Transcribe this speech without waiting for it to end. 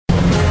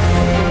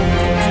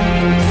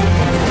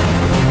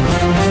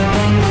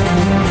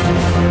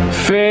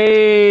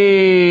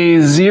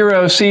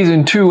Show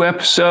Season 2,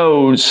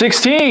 Episode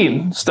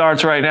 16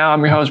 starts right now.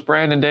 I'm your host,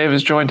 Brandon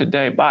Davis, joined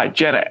today by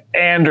Jenna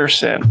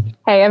Anderson.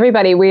 Hey,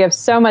 everybody. We have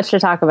so much to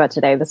talk about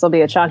today. This will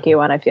be a chunky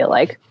one, I feel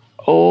like.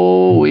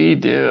 Oh, we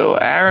do.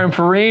 Aaron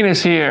Perrine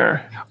is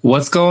here.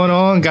 What's going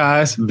on,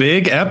 guys?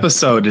 Big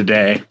episode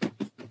today.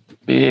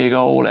 Big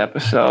old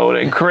episode.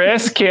 And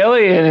Chris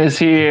Killian is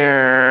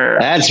here.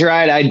 That's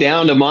right. I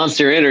downed a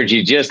Monster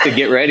Energy just to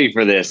get ready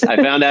for this. I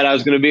found out I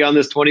was going to be on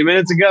this 20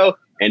 minutes ago,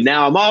 and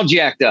now I'm all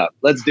jacked up.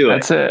 Let's do it.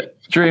 That's it.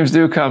 Dreams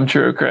do come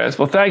true, Chris.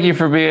 Well, thank you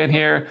for being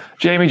here.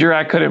 Jamie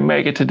Jurack couldn't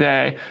make it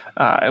today.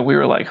 And we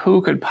were like,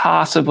 who could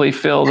possibly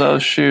fill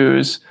those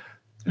shoes?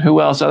 Who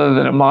else other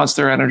than a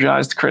Monster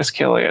Energized Chris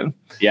Killian?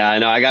 Yeah, I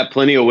know. I got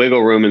plenty of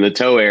wiggle room in the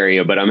toe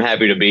area, but I'm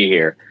happy to be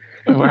here.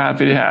 We're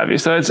happy to have you.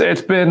 So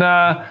it's been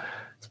a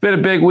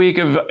big week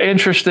of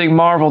interesting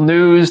Marvel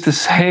news, to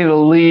say the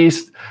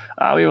least.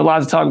 We have a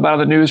lot to talk about on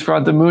the news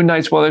front. The Moon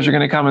Knight spoilers are going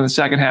to come in the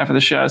second half of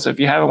the show. So if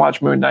you haven't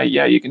watched Moon Knight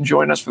yet, you can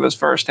join us for this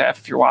first half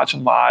if you're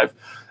watching live.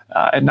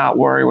 And not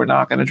worry, we're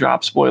not going to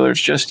drop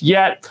spoilers just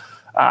yet.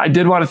 I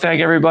did want to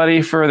thank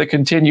everybody for the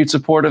continued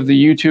support of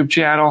the YouTube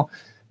channel.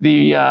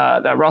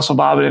 That Russell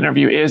Bobbitt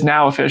interview is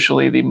now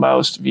officially the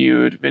most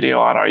viewed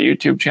video on our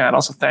YouTube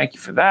channel. So thank you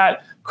for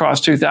that.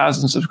 Crossed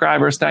 2,000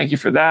 subscribers. Thank you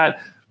for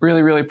that.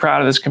 Really, really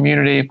proud of this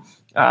community.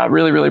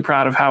 Really, really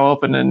proud of how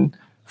open and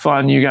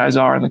fun you guys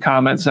are in the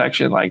comment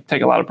section. Like,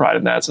 take a lot of pride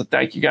in that. So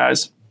thank you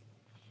guys.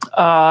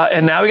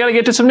 And now we got to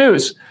get to some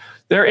news.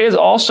 There is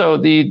also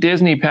the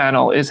Disney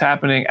panel is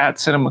happening at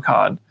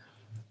CinemaCon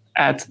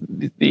at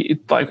the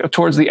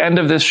towards the end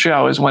of this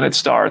show is when it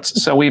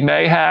starts. So we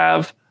may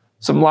have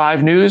some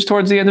live news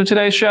towards the end of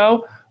today's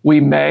show.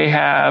 We may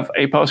have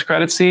a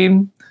post-credit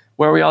scene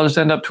where we all just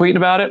end up tweeting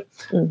about it.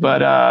 Mm-hmm.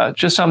 But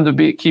just something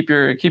to keep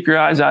your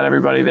eyes out,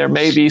 everybody. There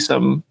may be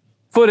some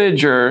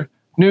footage or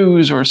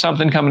news or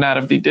something coming out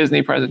of the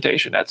Disney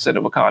presentation at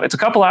CinemaCon. It's a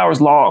couple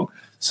hours long,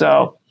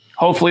 so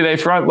hopefully they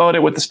front load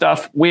it with the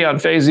stuff we on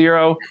Phase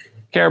Zero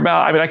care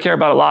about. I mean, I care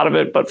about a lot of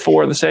it, but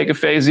for the sake of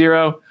Phase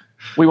Zero,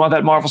 we want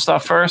that Marvel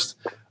stuff first.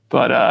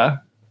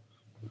 But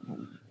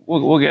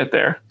we'll get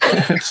there.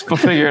 We'll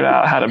figure it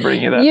out how to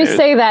bring you that. You news.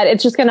 say that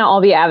it's just going to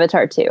all be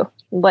Avatar 2,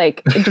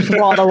 like just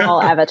wall to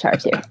wall Avatar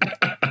 2.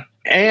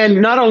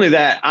 And not only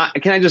that,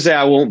 can I just say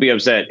I won't be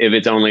upset if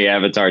it's only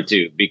Avatar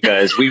 2,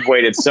 because we've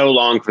waited so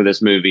long for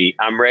this movie.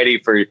 I'm ready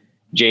for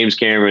James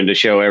Cameron to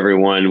show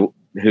everyone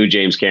who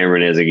James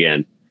Cameron is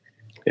again.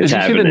 Did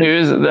you see the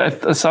news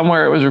that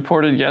somewhere it was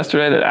reported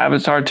yesterday that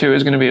Avatar 2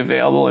 is going to be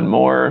available in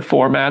more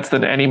formats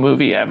than any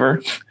movie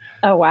ever?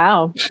 Oh,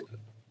 wow.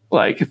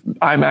 Like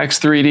IMAX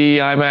 3D,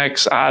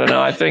 IMAX, I don't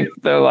know. I think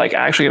they're like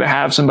actually going to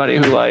have somebody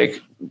who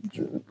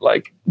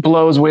like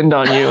blows wind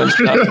on you and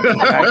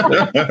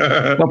stuff.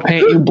 They'll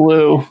paint you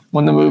blue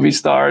when the movie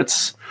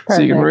starts. Perfect.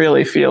 So you can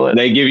really feel it.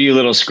 They give you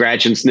little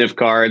scratch and sniff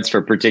cards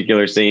for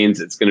particular scenes.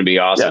 It's going to be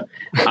awesome.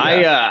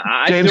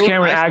 Yeah. James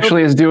Cameron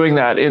actually is doing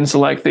that in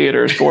select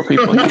theaters for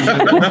people.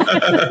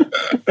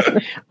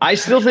 I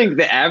still think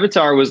the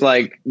Avatar was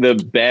like the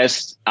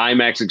best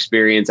IMAX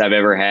experience I've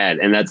ever had.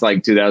 And that's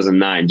like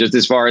 2009. Just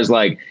as far as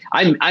like,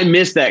 I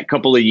missed that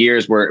couple of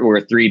years where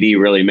 3D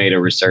really made a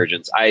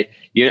resurgence. I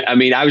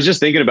was just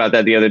thinking about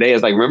that the other day. I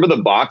was like, remember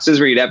the boxes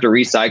where you'd have to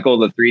recycle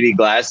the 3D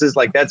glasses?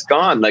 Like, that's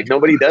gone. Like,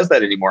 nobody does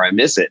that anymore. I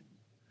miss it.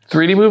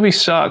 3D movies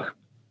suck.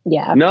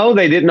 Yeah. No,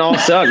 they didn't all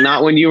suck.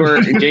 Not when you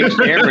were James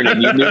Cameron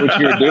and you knew what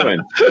you were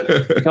doing.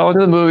 Going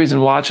to the movies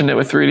and watching it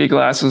with 3D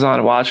glasses on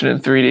and watching it in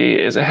 3D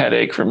is a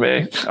headache for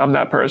me. I'm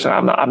that person.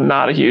 I'm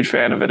not a huge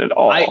fan of it at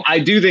all. I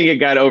do think it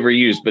got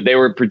overused, but there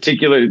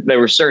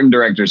were certain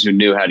directors who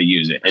knew how to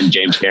use it, and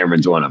James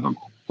Cameron's one of them.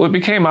 Well, it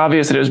became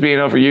obvious that it was being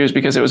overused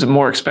because it was a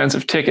more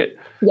expensive ticket.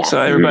 Yes.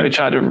 So everybody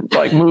tried to,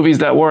 like, movies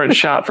that weren't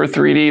shot for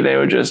 3D, they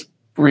would just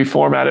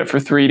reformat it for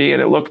 3D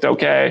and it looked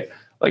okay.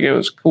 Like, it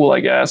was cool, I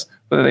guess.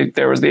 But then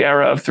there was the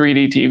era of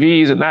 3D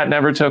TVs and that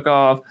never took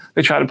off.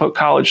 They tried to put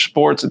college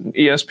sports and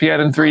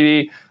ESPN in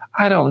 3D.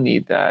 I don't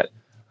need that.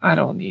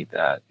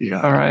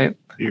 Yeah. All right.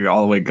 You're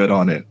all the way good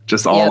on it.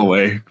 Just all the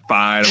way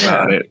fine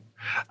about it.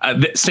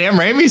 Sam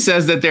Raimi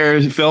says that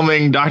they're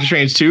filming Doctor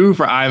Strange 2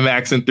 for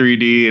IMAX and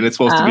 3D, and it's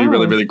supposed to be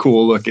really, really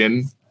cool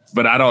looking.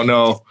 But I don't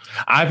know.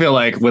 I feel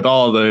like with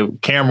all the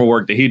camera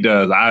work that he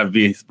does, I'd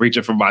be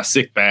reaching for my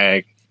sick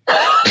bag.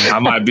 I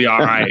might be all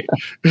right.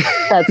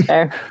 That's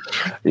fair.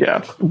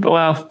 Yeah.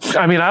 Well,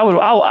 I mean,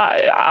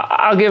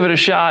 I'll give it a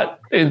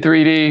shot in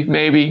 3D,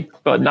 maybe,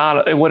 but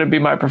it wouldn't be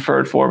my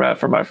preferred format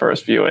for my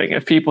first viewing.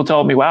 If people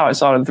told me, wow, I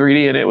saw it in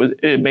 3D and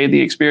it made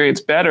the experience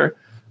better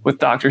with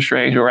Doctor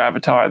Strange or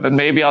Avatar, then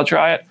maybe I'll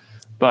try it.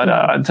 But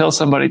until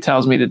somebody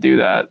tells me to do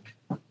that,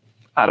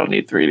 I don't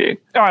need 3D.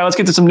 All right, let's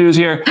get to some news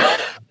here.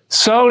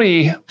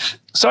 Sony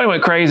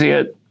went crazy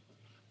at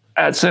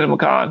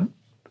CinemaCon.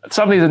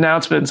 Some of these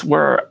announcements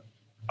were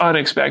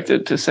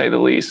unexpected, to say the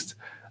least.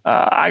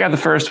 I got the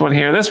first one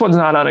here. This one's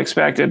not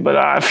unexpected, but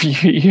I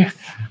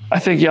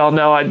think y'all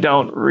know I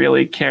don't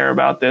really care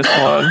about this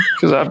one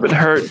because I've been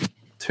hurt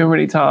too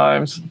many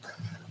times.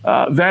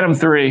 Venom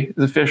 3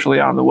 is officially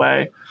on the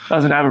way.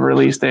 Doesn't have a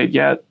release date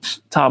yet.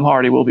 Tom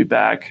Hardy will be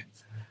back,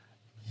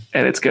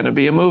 and it's going to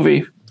be a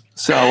movie.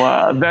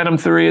 So Venom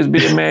 3 is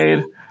being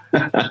made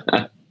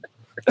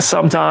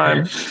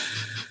sometime.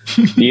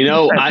 You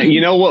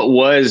know what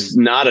was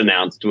not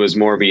announced was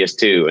Morbius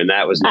 2, and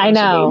that was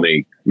noticeable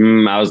to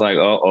me. I was like,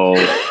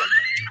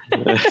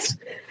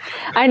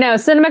 I know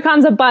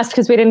CinemaCon's a bust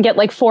because we didn't get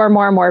like 4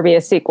 more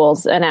Morbius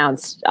sequels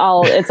announced.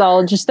 It's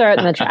all just throw it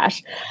in the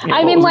trash. Yeah,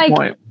 I mean,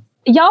 like,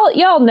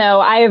 y'all know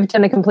I have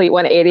done a complete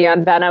 180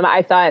 on Venom.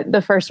 I thought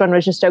the first one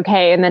was just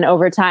okay, and then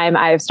over time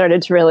I've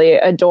started to really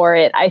adore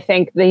it. I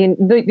think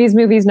these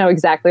movies know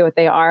exactly what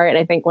they are, and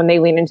I think when they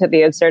lean into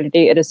the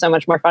absurdity, it is so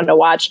much more fun to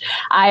watch.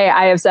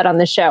 I have said on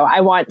the show, I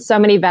want so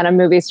many Venom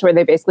movies to where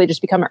they basically just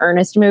become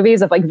earnest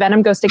movies of like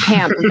Venom goes to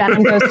camp,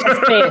 Venom goes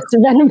to space,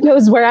 Venom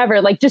goes wherever.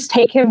 Like just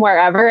take him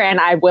wherever, and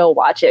I will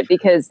watch it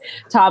because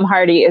Tom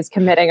Hardy is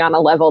committing on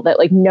a level that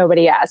like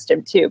nobody asked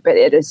him to, but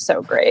it is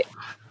so great.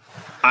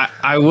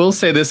 I will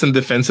say this in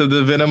defense of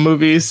the Venom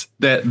movies,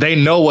 that they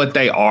know what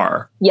they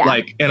are. Yeah.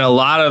 Like in a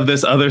lot of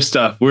this other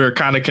stuff, we're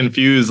kind of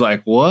confused,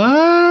 like,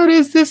 what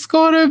is this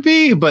going to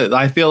be? But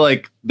I feel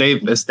like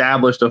they've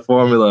established a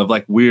formula of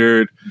like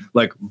weird,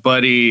 like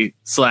buddy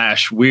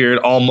 / weird,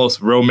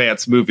 almost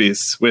romance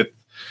movies with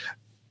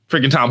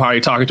freaking Tom Hardy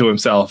talking to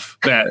himself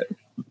that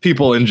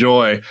people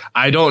enjoy.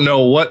 I don't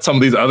know what some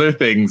of these other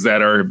things that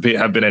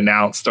have been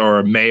announced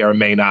or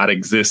may not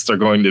exist are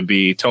going to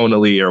be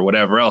tonally or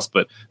whatever else.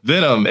 But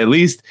Venom, at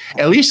least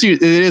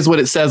it is what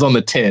it says on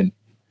the tin.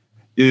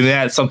 And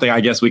that's something I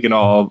guess we can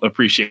all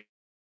appreciate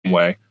in a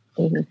way.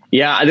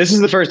 Yeah, this is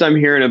the first I'm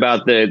hearing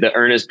about the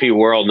Ernest P.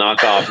 Worrell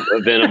knockoff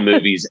Venom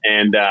movies,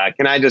 and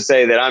can I just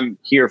say that I'm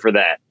here for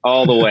that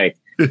all the way.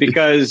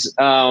 Because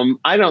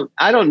I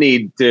don't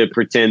need to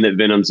pretend that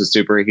Venom's a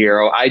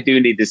superhero. I do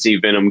need to see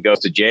Venom go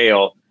to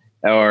jail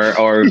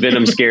or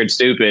Venom scared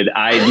stupid.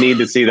 I need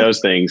to see those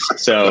things.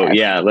 So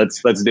yeah,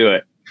 let's do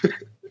it.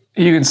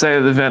 You can say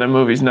the Venom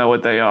movies know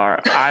what they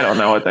are. I don't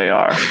know what they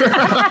are.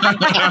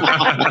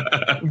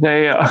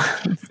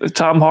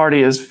 Tom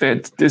Hardy is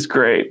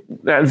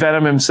great. That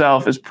Venom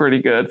himself is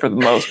pretty good for the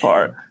most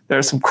part.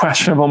 There's some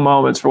questionable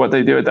moments for what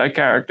they do with that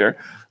character,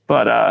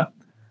 but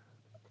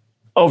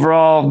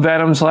overall,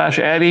 Venom /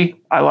 Eddie,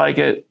 I like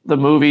it. The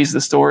movies,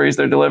 the stories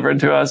they're delivering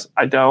to us,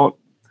 I don't.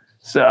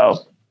 So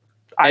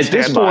at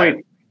this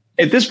point,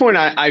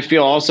 I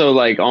feel also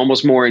like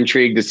almost more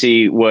intrigued to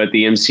see what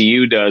the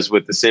MCU does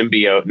with the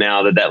symbiote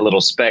now that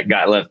little speck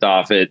got left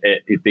off at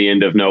the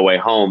end of No Way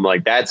Home.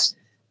 Like that's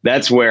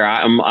where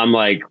I'm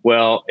like,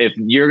 well, if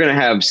you're gonna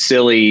have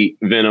silly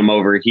Venom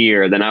over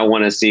here, then I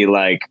want to see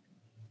like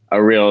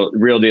a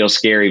real deal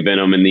scary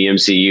Venom in the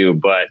MCU,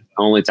 but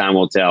only time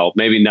will tell.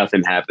 Maybe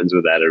nothing happens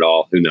with that at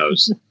all. Who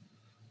knows?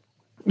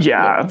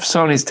 Yeah, if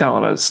Sony's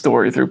telling a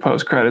story through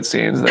post-credit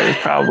scenes that is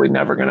probably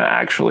never going to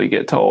actually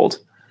get told.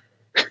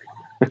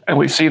 And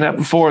we've seen that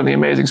before in The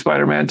Amazing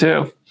Spider-Man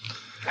 2.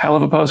 Hell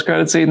of a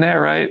post-credit scene there,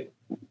 right?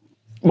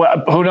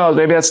 Well, who knows?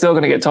 Maybe that's still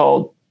going to get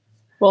told.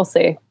 We'll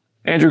see.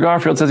 Andrew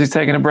Garfield says he's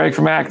taking a break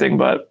from acting,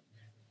 but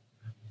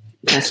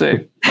we'll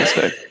see.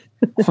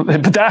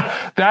 But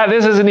that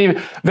this isn't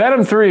even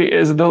Venom 3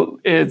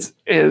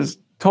 is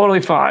totally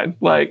fine.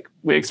 Like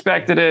we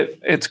expected it.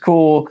 It's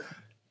cool.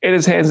 It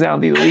is hands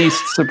down the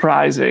least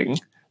surprising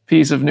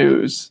piece of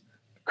news.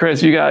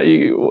 Chris, you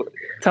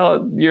tell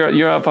it.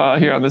 You're up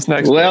here on this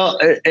next. Well,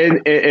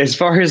 as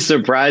far as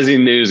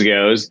surprising news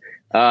goes,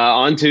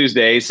 on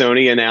Tuesday,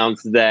 Sony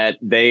announced that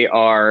they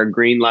are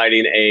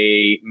greenlighting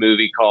a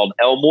movie called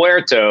El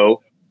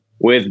Muerto,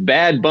 with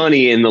Bad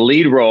Bunny in the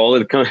lead role.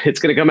 It's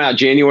going to come out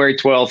January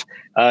 12th,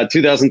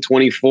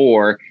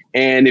 2024.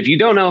 And if you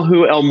don't know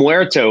who El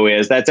Muerto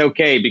is, that's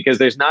okay, because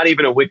there's not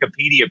even a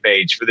Wikipedia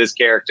page for this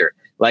character.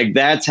 Like,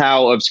 that's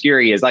how obscure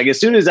he is. Like, as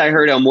soon as I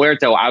heard El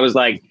Muerto, I was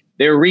like,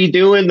 they're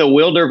redoing the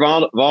Wilder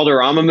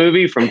Valderrama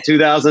movie from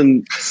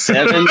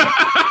 2007.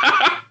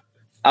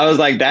 I was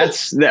like,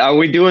 are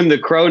we doing the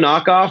Crow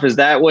knockoff? Is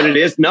that what it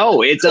is?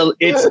 No,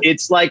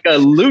 it's like a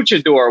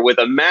luchador with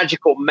a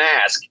magical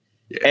mask.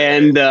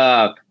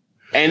 Yeah.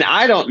 And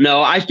I don't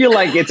know. I feel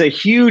like it's a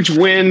huge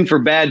win for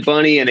Bad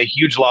Bunny and a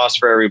huge loss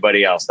for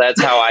everybody else.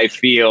 That's how I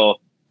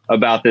feel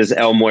about this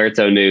El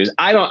Muerto news.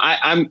 I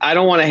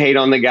don't want to hate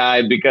on the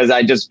guy, because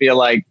I just feel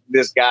like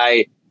this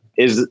guy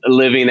is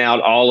living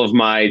out all of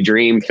my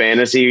dream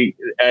fantasy.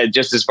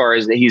 Just as far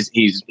as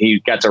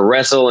he got to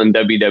wrestle in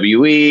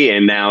WWE,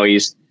 and now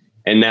he's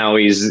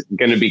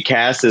going to be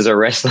cast as a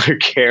wrestler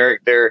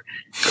character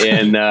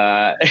in.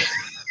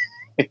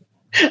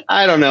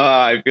 I don't know how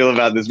I feel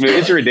about this movie.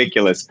 It's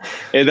ridiculous.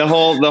 And the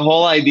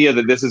whole idea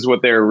that this is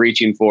what they're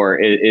reaching for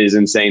is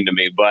insane to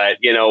me. But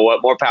you know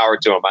what? More power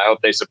to them. I hope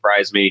they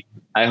surprise me.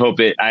 I hope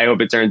it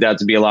turns out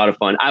to be a lot of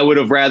fun. I would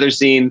have rather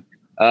seen,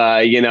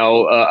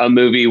 a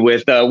movie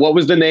with what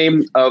was the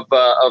name of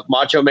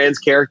Macho Man's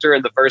character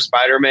in the first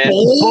Spider-Man?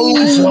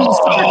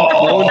 Bonesaw.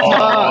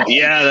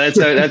 Yeah, that's.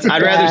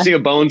 I'd rather see a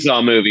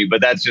Bonesaw movie,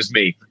 but that's just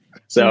me.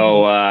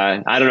 So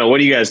I don't know. What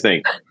do you guys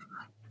think?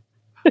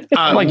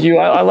 Like you,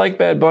 I like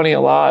Bad Bunny a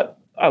lot.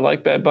 I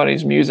like Bad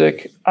Bunny's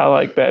music. I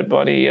like Bad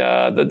Bunny,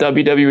 the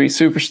WWE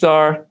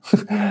superstar.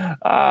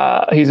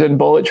 He's in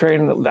Bullet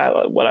Train.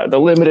 The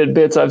limited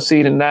bits I've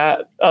seen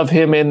of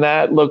him in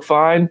that look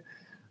fine.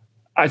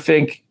 I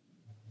think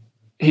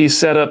he's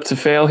set up to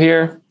fail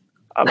here.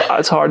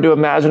 It's hard to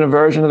imagine a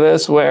version of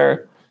this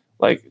where,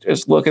 like,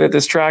 just looking at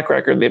this track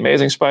record, The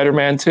Amazing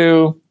Spider-Man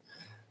 2,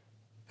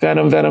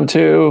 Venom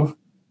 2,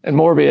 and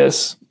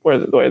Morbius, where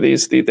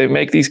they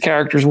make these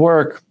characters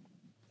work.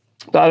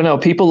 But I don't know.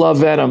 People love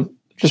Venom.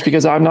 Just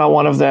because I'm not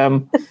one of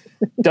them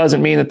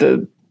doesn't mean that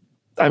the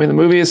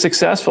movie is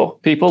successful.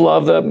 People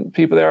love them.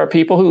 There are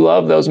people who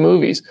love those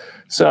movies.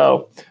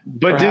 So,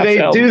 but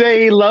do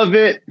they love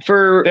it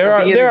for? There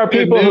are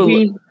people who.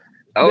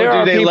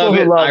 Do they love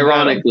it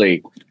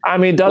ironically? I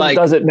mean,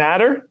 does it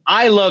matter?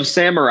 I love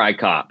Samurai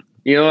Cop.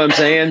 You know what I'm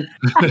saying?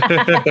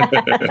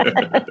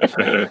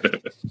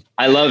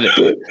 I love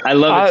it. I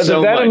love it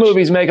so much. The Venom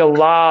movies make a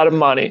lot of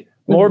money.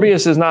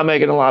 Morbius is not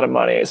making a lot of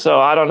money, so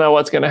I don't know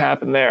what's going to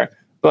happen there.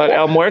 But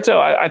El Muerto,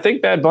 I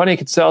think Bad Bunny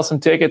could sell some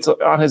tickets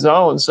on his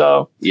own.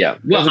 So yeah,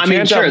 well, I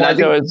mean, sure.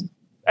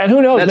 And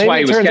who knows?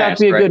 Maybe it turns out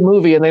to be a good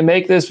movie, and they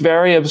make this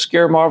very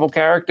obscure Marvel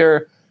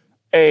character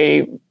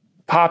a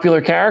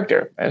popular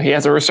character, and he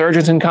has a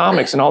resurgence in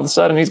comics, and all of a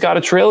sudden he's got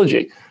a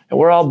trilogy, and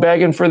we're all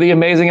begging for the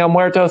Amazing El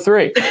Muerto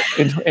 3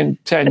 in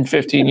 10,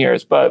 15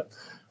 years. But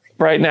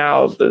right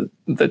now,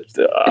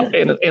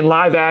 in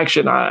live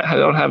action, I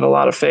don't have a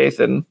lot of faith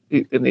in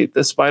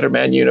the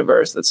Spider-Man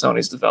universe that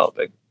Sony's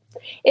developing.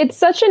 It's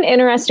such an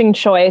interesting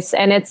choice.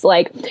 And it's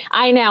like,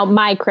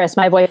 Chris,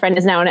 my boyfriend,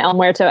 is now an El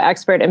Muerto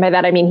expert. And by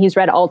that, I mean, he's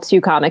read all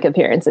 2 comic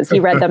appearances. He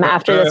read them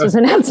after this was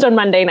announced on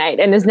Monday night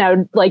and is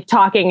now like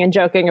talking and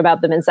joking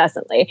about them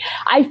incessantly.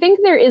 I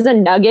think there is a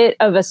nugget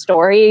of a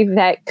story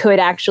that could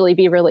actually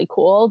be really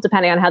cool,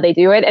 depending on how they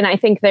do it. And I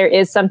think there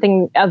is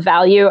something of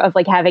value of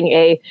like having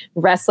a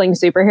wrestling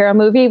superhero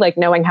movie, like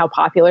knowing how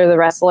popular the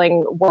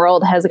wrestling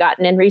world has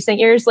gotten in recent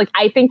years. Like,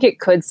 I think it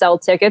could sell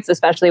tickets,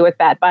 especially with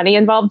Bad Bunny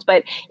involved,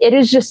 but it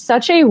is just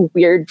such a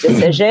weird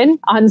decision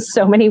on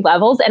so many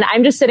levels. And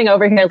I'm just sitting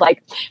over here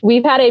like,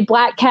 we've had a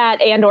Black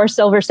Cat and or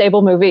Silver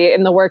Sable movie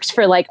in the works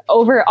for like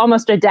over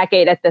almost a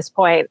decade at this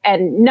point,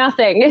 and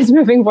nothing is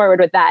moving forward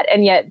with that.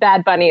 And yet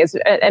Bad Bunny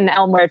and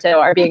El Muerto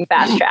are being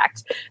fast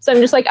tracked. So I'm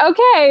just like,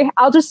 okay,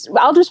 I'll just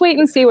wait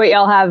and see what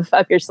y'all have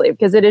up your sleeve,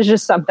 because it is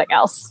just something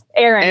else.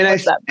 Aaron,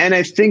 what's up? And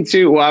I think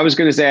too, well, I was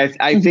going to say,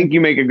 I think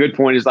you make a good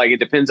point, is like, it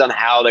depends on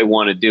how they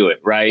want to do it.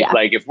 Right. Yeah.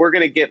 Like if we're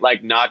going to get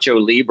like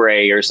Nacho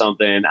Libre or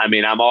something, I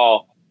mean, I'm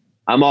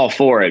all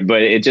for it,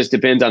 but it just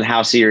depends on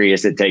how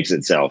serious it takes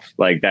itself.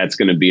 Like that's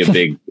going to be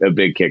a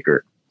big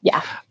kicker.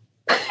 Yeah.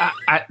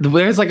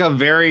 There's like a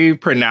very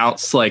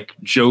pronounced like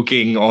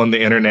joking on the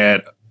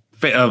internet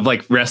of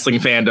like wrestling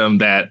fandom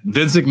that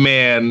Vince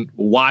McMahon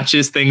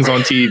watches things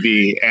on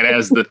TV, and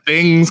as the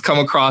things come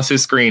across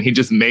his screen, he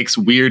just makes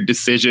weird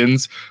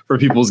decisions for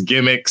people's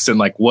gimmicks and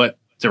like what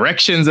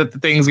directions that the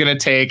thing's going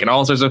to take and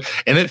all sorts of.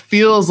 And it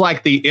feels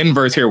like the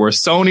inverse here, where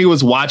Sony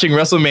was watching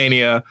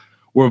WrestleMania,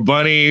 where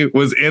Bunny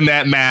was in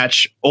that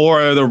match,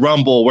 or the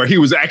Rumble, where he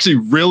was actually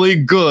really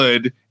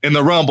good in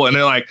the Rumble, and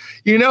they're like,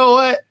 you know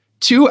what?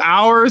 2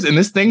 hours and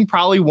this thing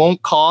probably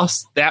won't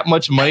cost that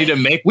much money to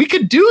make. We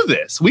could do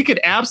this. We could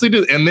absolutely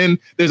do it. And then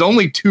there's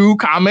only 2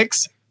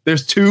 comics.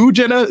 There's 2,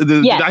 Jenna. Yes.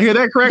 Did I hear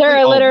that correctly? There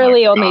are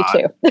literally only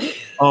 2.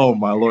 Oh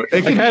my Lord. I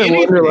kind of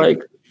wonder,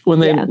 like, when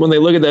they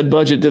look at that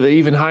budget, do they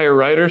even hire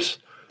writers?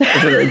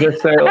 Or do they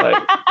just say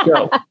like,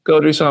 go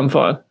do something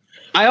fun?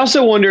 I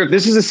also wonder if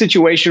this is a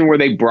situation where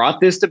they brought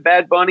this to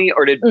Bad Bunny,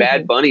 or did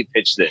Bad Bunny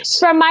pitch this?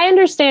 From my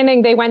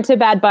understanding, they went to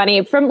Bad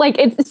Bunny. From like,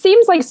 it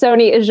seems like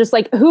Sony is just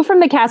like, who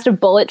from the cast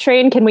of Bullet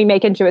Train can we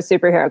make into a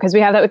superhero? Because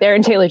we have that with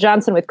Aaron Taylor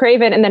Johnson with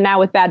Craven, and then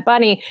now with Bad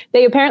Bunny.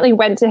 They apparently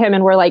went to him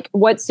and were like,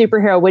 what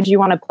superhero would you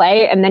want to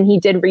play? And then he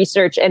did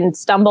research and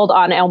stumbled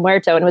on El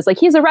Muerto and was like,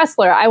 he's a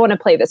wrestler. I want to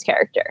play this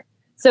character.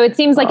 So it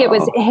seems like it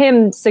was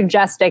him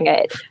suggesting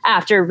it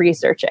after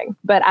researching,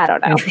 but I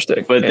don't know.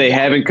 Interesting. But they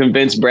haven't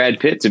convinced Brad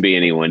Pitt to be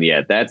anyone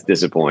yet. That's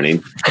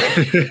disappointing.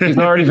 He's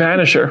already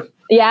Vanisher.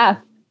 Yeah.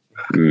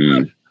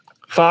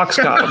 Fox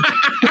got him.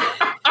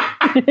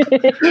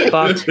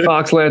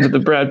 Fox lands at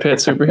the Brad Pitt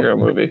superhero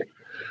movie.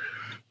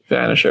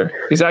 Vanisher.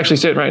 He's actually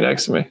sitting right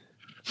next to me.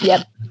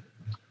 Yep.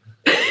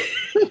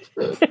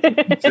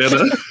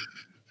 Jenna,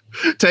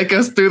 take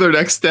us through the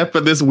next step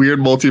of this weird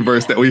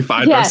multiverse that we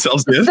find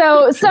ourselves in.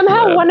 So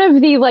somehow one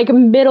of the like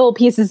middle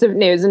pieces of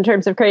news in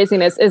terms of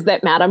craziness is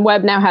that Madam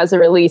Web now has a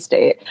release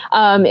date.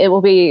 It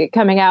will be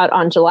coming out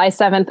on July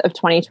 7th of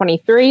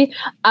 2023.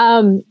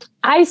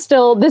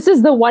 This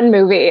is the one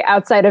movie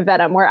outside of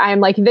Venom where I'm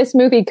like, this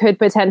movie could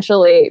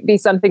potentially be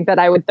something that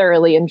I would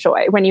thoroughly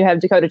enjoy. When you have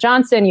Dakota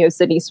Johnson, you have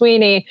Sydney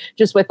Sweeney,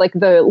 just with like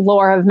the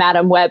lore of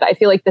Madam Web, I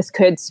feel like this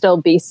could still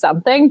be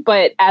something.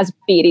 But as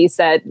Beatty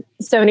said,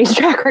 Sony's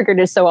track record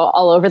is so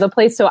all over the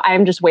place. So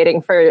I'm just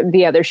waiting for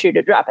the other shoe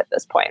to drop at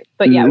this point.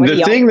 But yeah,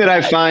 the thing that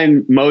I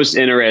find most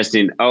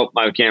interesting. Oh,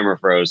 my camera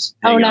froze.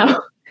 Hang on.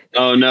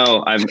 Oh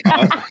no!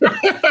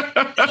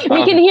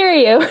 We can hear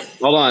you.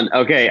 Hold on.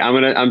 Okay,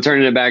 I'm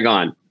turning it back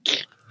on.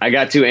 I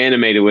got too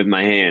animated with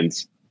my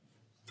hands.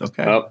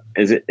 Okay. Oh,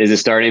 is it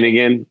starting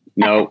again?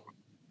 No,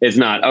 it's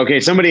not. Okay,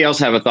 somebody else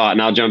have a thought,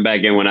 and I'll jump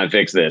back in when I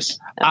fix this.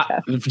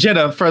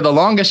 Jenna, for the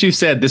longest you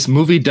said this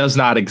movie does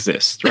not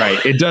exist,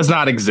 right? It does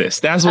not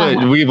exist. That's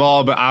what we've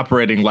all been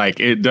operating like.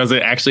 It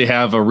doesn't actually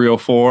have a real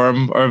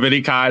form or of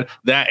any kind.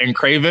 That and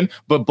Craven,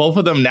 but both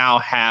of them now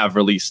have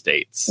release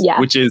dates,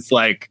 which is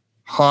like,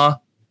 huh?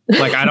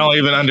 Like, I don't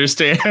even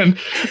understand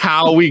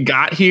how we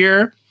got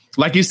here.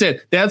 Like you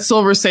said, that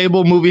Silver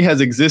Sable movie has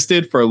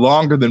existed for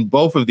longer than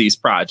both of these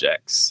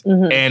projects,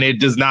 and it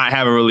does not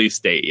have a release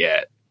date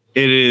yet.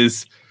 It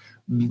is.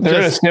 They're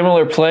in a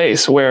similar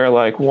place where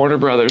like Warner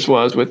Brothers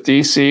was with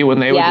DC when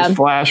they would just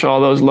flash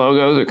all those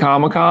logos at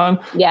Comic-Con.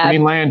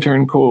 Green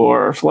Lantern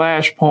Corps,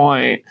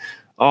 Flashpoint,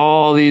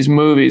 all these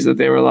movies that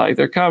they were like,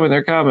 they're coming.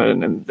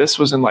 And this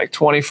was in like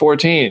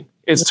 2014.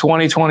 It's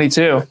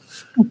 2022.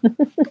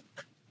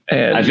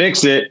 And I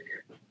fixed it.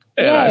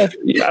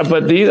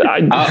 But these,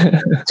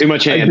 too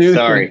much hands.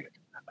 Sorry.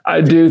 I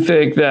do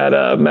think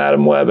that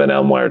Madam Web and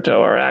El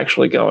Muerto are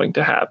actually going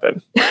to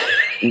happen.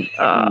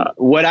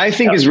 What I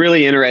think is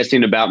really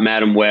interesting about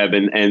Madam Web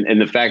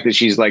and the fact that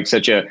she's like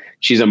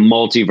she's a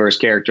multiverse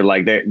character,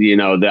 like that, you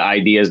know, the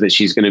idea is that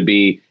she's going to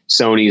be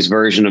Sony's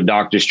version of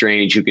Doctor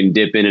Strange who can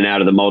dip in and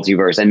out of the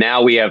multiverse. And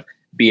now we have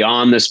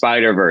Beyond the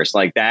Spider-Verse.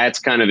 Like, that's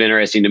kind of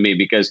interesting to me,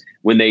 because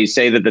when they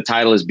say that the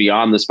title is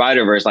Beyond the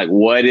Spider-Verse, like,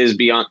 what is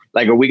beyond?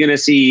 Like, are we going to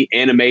see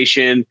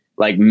animation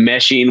like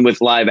meshing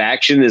with live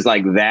action? Is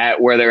like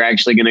that where they're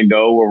actually going to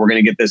go, where we're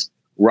going to get this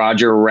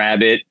Roger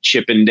Rabbit,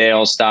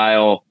 Chippendale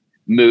style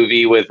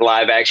movie with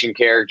live action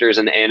characters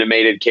and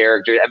animated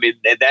characters? I mean,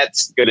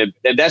 that's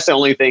the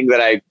only thing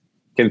that I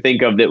can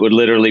think of that would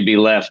literally be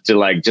left to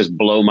like just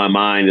blow my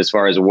mind as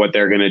far as what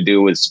they're going to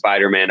do with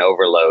Spider-Man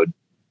Overload.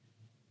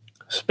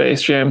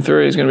 Space Jam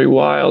 3 is going to be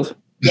wild.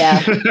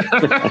 Yeah.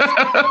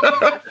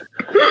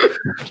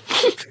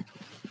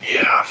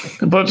 Yeah.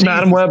 But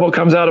Madam Web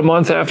comes out a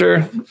month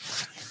after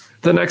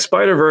the next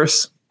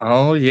Spider-Verse.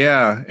 Oh,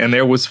 yeah. And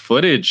there was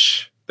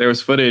footage. Yeah,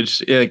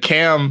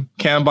 Cam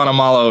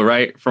Bonamalo,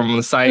 right, from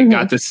the site,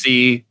 got to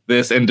see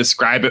this and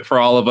describe it for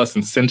all of us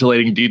in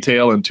scintillating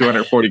detail in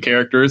 240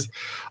 characters.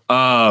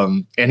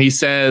 And he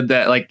said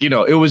that, like, you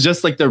know, it was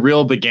just like the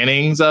real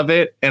beginnings of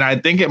it. And I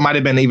think it might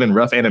have been even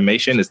rough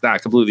animation. It's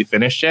not completely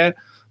finished yet,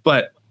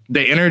 but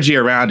the energy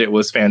around it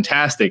was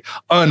fantastic.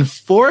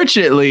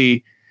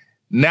 Unfortunately,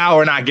 now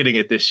we're not getting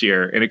it this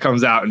year, and it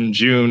comes out in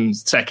June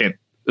 2nd,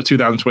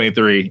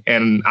 2023.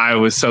 And I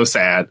was so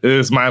sad. It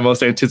was my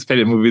most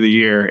anticipated movie of the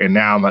year, and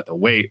now I'm going to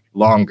wait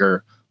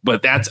longer.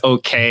 But that's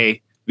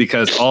okay,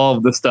 because all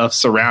of the stuff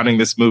surrounding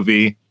this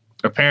movie,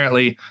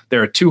 apparently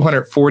there are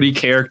 240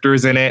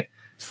 characters in it,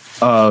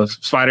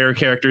 Spider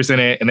characters in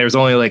it, and there's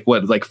only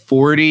like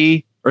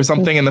 40 or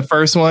something in the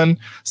first one.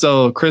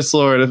 So Chris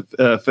Lord,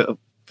 Phil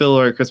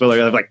Lord, Chris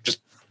Lord, like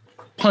just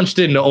punched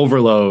into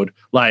Overload.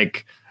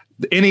 Like,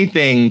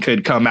 anything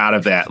could come out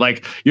of that.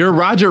 Like, your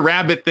Roger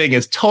Rabbit thing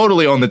is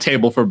totally on the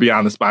table for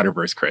Beyond the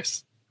Spider-Verse,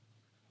 Chris.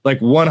 Like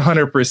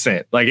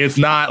 100%. Like, it's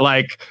not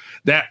like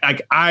that.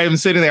 Like, I'm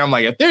sitting there, I'm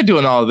like, if they're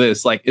doing all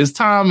this, like, is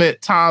Tom and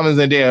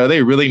Zendaya, are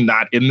they really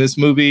not in this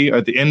movie or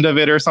at the end of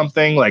it or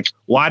something? Like,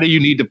 why do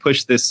you need to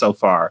push this so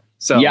far?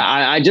 So yeah,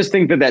 I just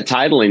think that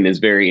titling is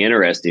very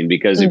interesting,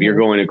 because if you're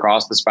going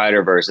across the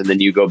Spider-Verse and then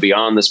you go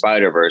beyond the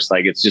Spider-Verse,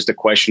 like, it's just a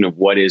question of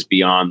what is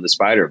beyond the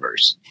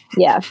Spider-Verse.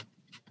 Yeah.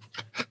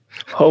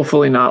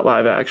 Hopefully not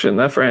live action.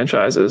 That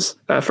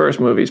first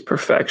movie's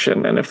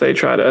perfection. And if they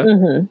try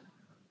to,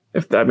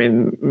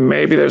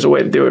 maybe there's a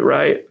way to do it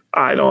right.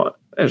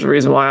 There's a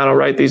reason why I don't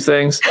write these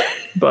things,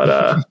 but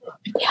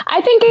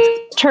I think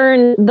it's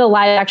turned the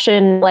live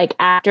action like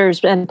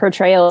actors and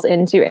portrayals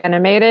into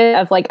animated,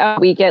 of like, oh,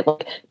 we get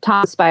like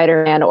Tom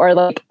Spider-Man or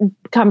like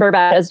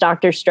Cumberbatch as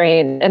Doctor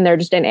Strange, and they're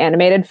just in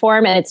animated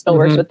form, and it still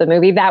works with the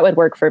movie. That would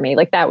work for me.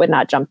 Like, that would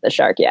not jump the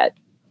shark yet.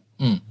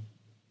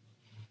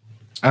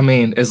 I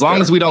mean, as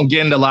long as we don't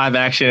get into live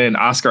action and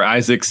Oscar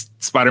Isaac's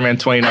Spider-Man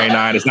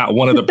 2099 is not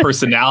one of the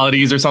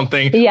personalities or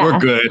something, we're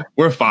good.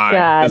 We're fine.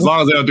 God. As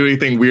long as they don't do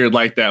anything weird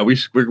like that,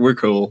 we're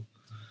cool.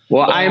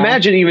 Well, I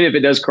imagine even if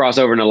it does cross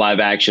over into live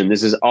action,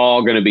 this is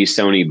all going to be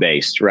Sony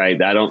based, right?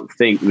 I don't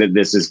think that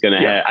this is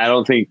going to I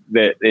don't think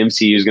that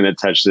MCU is going to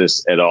touch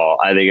this at all.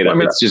 I think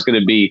it's just going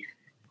to be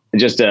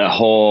just a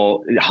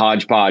whole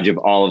hodgepodge of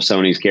all of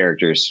Sony's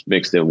characters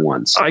mixed in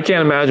once. I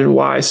can't imagine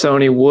why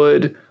Sony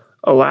would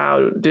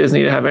allow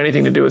Disney to have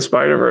anything to do with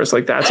Spider-Verse.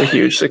 Like, that's a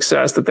huge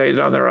success that they did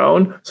on their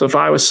own. So if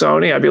I was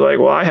Sony, I'd be like,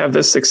 well, I have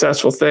this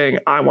successful thing.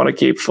 I want to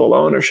keep full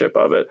ownership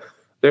of it.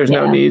 There's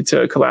no need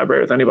to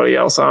collaborate with anybody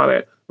else on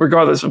it,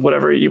 regardless of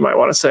whatever you might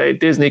want to say.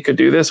 Disney could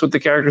do this with the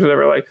characters,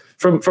 whatever, like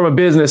from a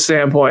business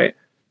standpoint.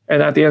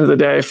 And at the end of the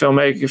day,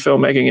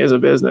 filmmaking is a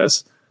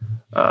business.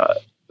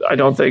 I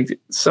don't think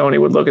Sony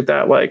would look at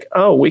that like,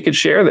 oh, we could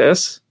share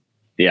this.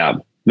 Yeah.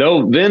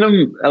 Though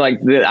Venom,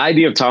 like the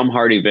idea of Tom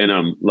Hardy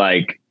Venom,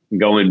 like,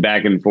 going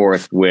back and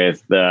forth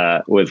with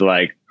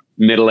like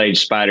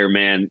middle-aged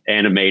Spider-Man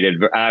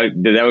animated, that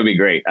would be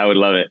great. I would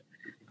love it.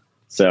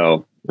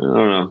 So I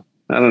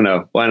don't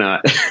know. Why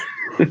not?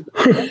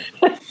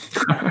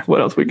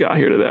 else we got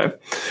here today.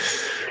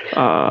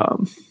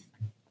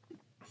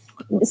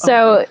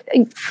 So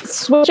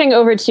switching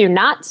over to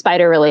not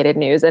spider-related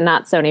news and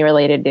not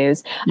Sony-related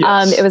news,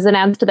 Yes. it was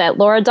announced that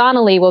Laura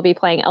Donnelly will be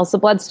playing Elsa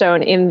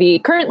Bloodstone in the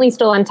currently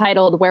still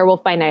untitled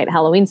Werewolf by Night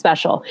Halloween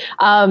special.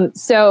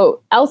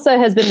 So Elsa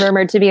has been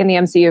rumored to be in the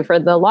MCU for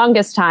the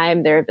longest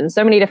time. There have been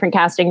so many different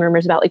casting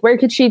rumors about like where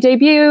could she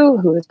debut,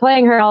 who is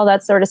playing her, all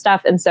that sort of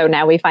stuff. And so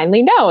now we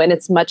finally know, and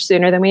it's much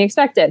sooner than we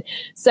expected.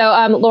 So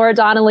Laura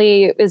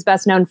Donnelly is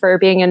best known for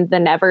being in The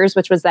Nevers,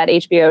 which was that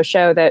HBO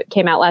show that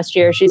came out last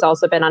year. She's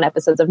also been on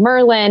episodes of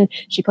Merlin.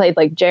 She played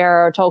like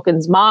J.R.R.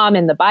 Tolkien's mom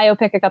in the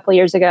biopic a couple of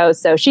years ago.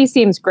 So she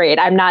seems great.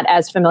 I'm not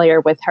as familiar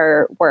with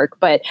her work,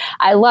 but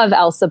I love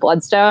Elsa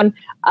Bloodstone.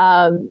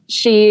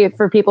 She,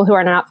 for people who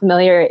are not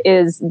familiar,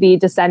 is the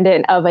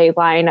descendant of a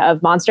line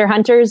of monster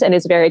hunters and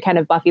is very kind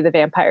of Buffy the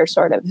Vampire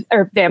sort of,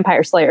 or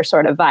Vampire Slayer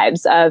sort of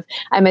vibes of,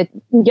 I'm a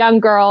young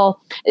girl.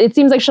 It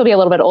seems like she'll be a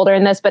little bit older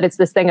in this, but it's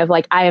this thing of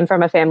like, I am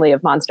from a family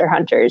of monster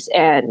hunters,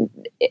 and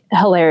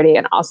hilarity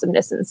and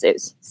awesomeness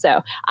ensues.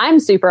 So I'm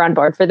super on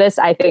board for this.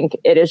 I think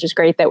it is just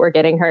great that we're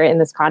getting her in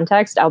this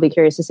context. I'll be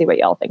curious to see what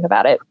y'all think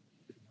about it.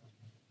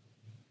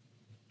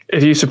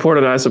 If you support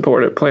it, I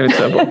support it. Plain and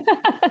simple.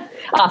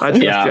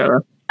 Awesome.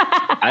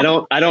 I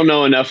don't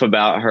know enough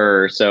about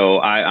her,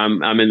 so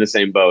I'm in the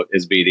same boat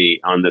as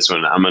BD on this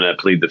one. I'm gonna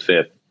plead the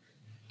fifth.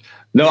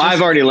 No,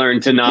 I've already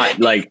learned to not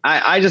like.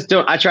 I just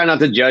don't. I try not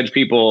to judge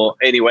people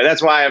anyway.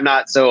 That's why I'm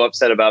not so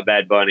upset about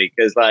Bad Bunny,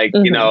 because like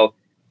you know,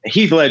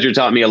 Heath Ledger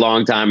taught me a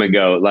long time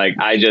ago. Like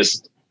I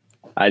just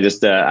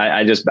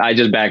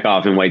back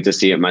off and wait to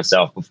see it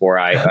myself before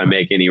I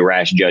make any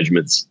rash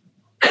judgments.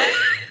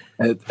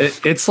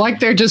 It's like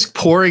they're just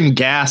pouring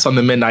gas on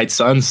the Midnight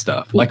Sun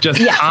stuff, like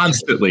just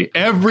constantly.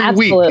 Every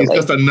week is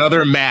just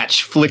another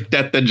match flicked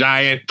at the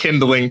giant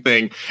kindling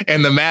thing,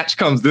 and the match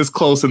comes this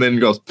close and then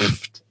goes.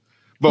 Pfft.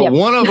 But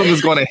one of them is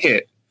going to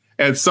hit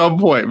at some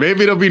point.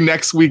 Maybe it'll be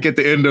next week at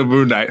the end of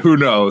Moon Knight. Who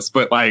knows?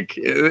 But like,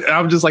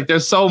 I'm just like,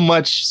 there's so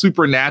much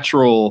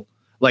supernatural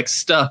like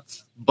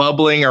stuff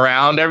bubbling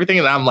around everything,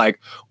 and I'm like,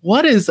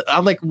 what is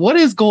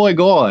going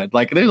on?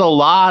 Like, there's a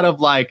lot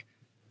of like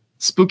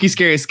spooky,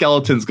 scary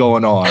skeletons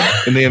going on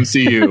in the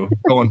MCU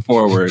going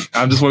forward.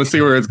 I just want to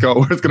see where it's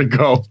going to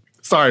go.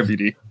 Sorry,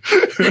 BD.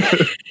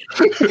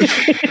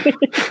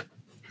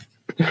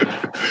 You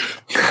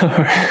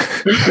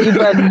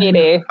broke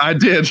BD. I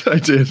did. We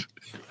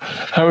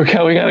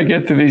got to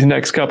get to these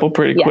next couple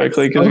pretty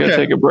quickly because we got to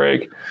take a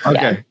break.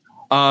 Okay.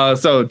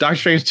 So Doctor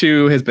Strange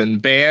 2 has been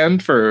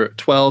banned for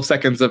 12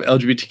 seconds of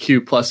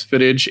LGBTQ plus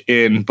footage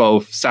in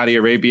both Saudi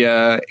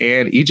Arabia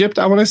and Egypt,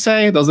 I want to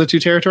say. Those are the two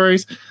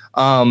territories.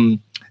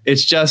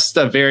 It's just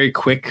a very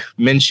quick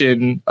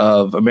mention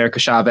of America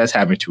Chavez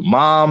having two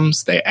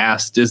moms. They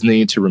asked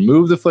Disney to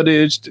remove the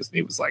footage.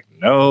 Disney was like,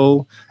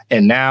 no.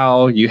 And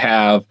now you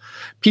have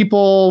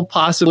people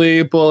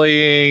possibly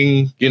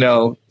bullying,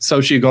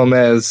 Xochitl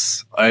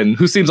Gomez, and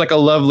who seems like a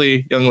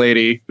lovely young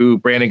lady who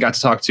Brandon got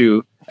to talk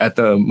to at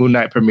the Moon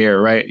Knight premiere,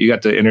 right? You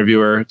got to interview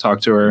her,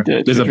 talk to her.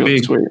 Yeah,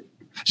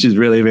 she's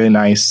really, really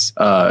nice.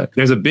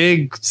 There's a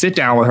big sit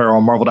down with her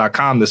on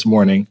Marvel.com this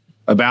morning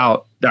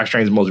about Doctor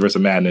Strange Multiverse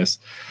of Madness.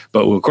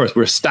 But of course,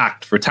 we're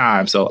stocked for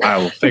time, so I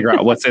will figure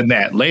out what's in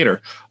that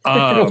later.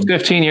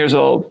 15 years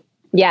old.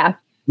 Yeah.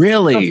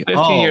 Really?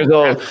 15 years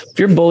old. If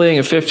you're bullying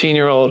a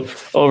 15-year-old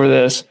over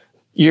this,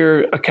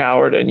 you're a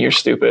coward and you're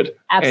stupid.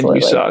 Absolutely.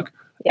 And you suck.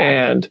 Yeah.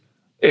 And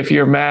if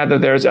you're mad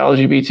that there's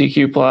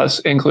LGBTQ plus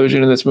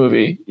inclusion in this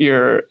movie,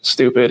 you're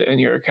stupid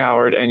and you're a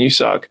coward and you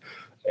suck.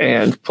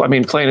 And I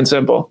mean, plain and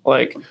simple.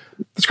 Like,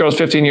 this girl's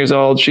 15 years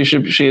old.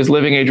 She is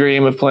living a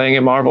dream of playing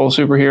a Marvel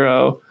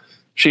superhero.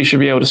 She should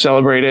be able to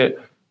celebrate it.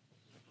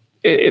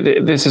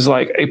 This is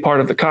like a part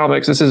of the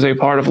comics. This is a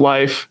part of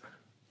life.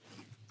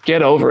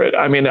 Get over it.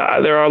 I mean,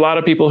 there are a lot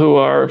of people who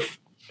are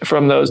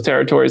from those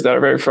territories that are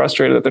very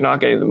frustrated that they're not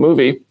getting the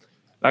movie.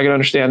 I can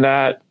understand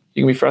that.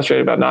 You can be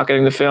frustrated about not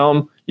getting the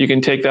film. You can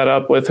take that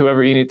up with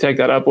whoever you need to take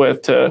that up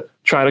with to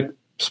try to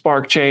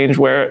spark change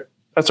where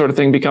that sort of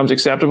thing becomes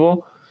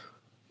acceptable,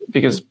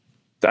 because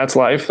that's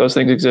life. Those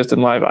things exist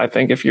in life. I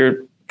think if you're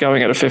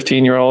going at a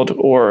 15-year-old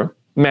or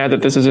mad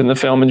that this is in the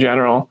film in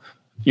general,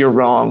 you're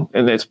wrong.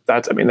 And there's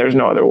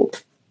no other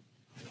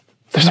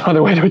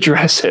way to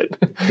address it.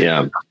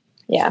 Yeah.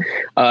 Yeah.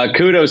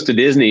 Kudos to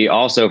Disney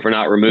also for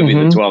not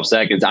removing the 12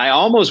 seconds. I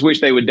almost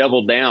wish they would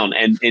double down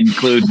and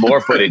include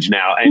more footage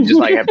now and just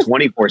like have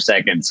 24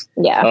 seconds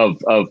of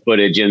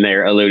footage in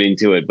there alluding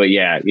to it. But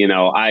yeah,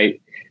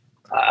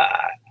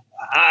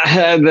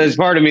 there's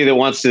part of me that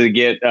wants to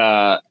get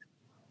a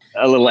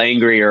little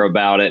angrier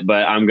about it,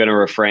 but I'm going to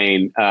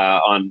refrain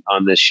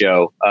on this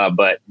show.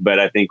 But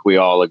I think we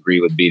all agree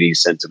with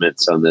BD's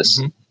sentiments on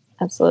this.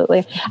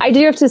 Absolutely. I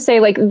do have to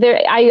say, like,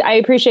 I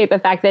appreciate the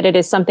fact that it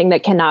is something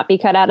that cannot be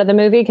cut out of the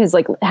movie, because,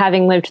 like,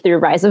 having lived through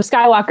Rise of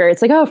Skywalker,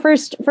 it's like, oh,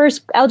 first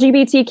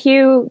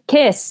LGBTQ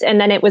kiss, and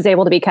then it was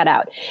able to be cut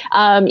out.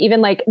 Even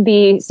like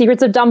the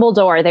Secrets of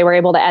Dumbledore, they were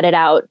able to edit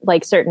out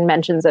like certain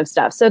mentions of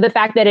stuff. So the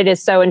fact that it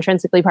is so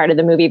intrinsically part of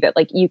the movie that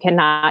like you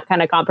cannot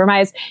kind of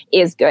compromise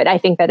is good. I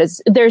think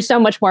there's so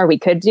much more we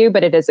could do,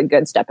 but it is a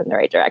good step in the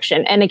right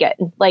direction. And again,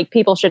 like,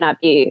 people should not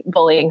be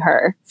bullying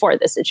her for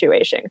this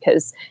situation,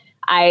 because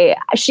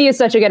she is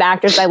such a good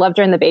actress. I loved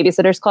her in the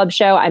Babysitters Club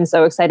show. I'm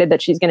so excited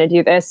that she's going to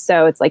do this.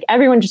 So it's like,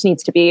 everyone just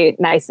needs to be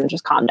nice and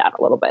just calm down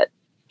a little bit.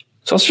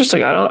 So it's just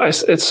like,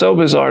 it's so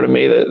bizarre to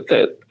me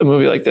that a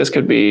movie like this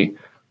could be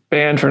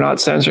banned for not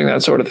censoring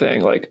that sort of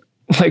thing. Like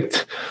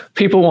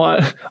people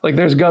want, like,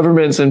 there's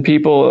governments and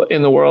people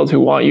in the world who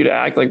want you to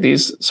act like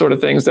these sort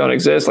of things don't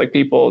exist. Like,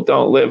 people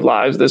don't live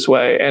lives this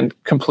way and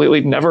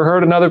completely never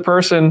hurt another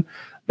person.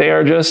 They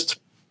are just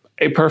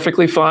a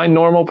perfectly fine,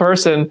 normal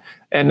person.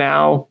 And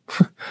now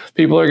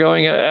people are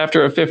going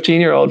after a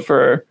 15-year-old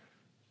for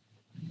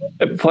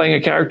playing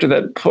a character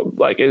that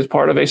like is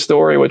part of a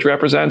story which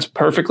represents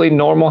perfectly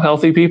normal,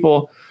 healthy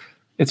people.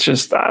 It's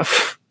just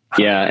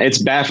yeah,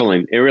 it's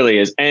baffling. It really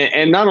is.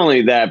 And not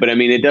only that, but I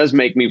mean, it does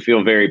make me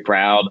feel very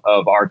proud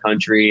of our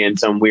country in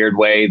some weird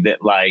way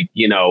that, like,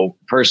 you know,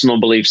 personal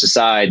beliefs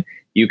aside,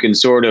 you can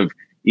sort of,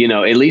 you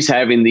know, at least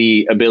having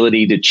the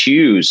ability to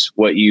choose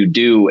what you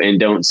do and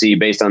don't see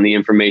based on the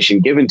information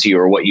given to you,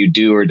 or what you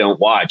do or don't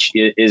watch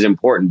is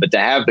important. But to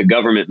have the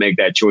government make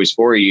that choice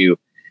for you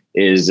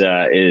is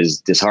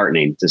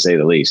disheartening, to say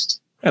the least.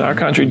 And our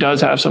country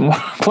does have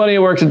plenty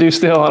of work to do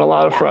still on a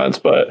lot of fronts,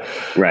 but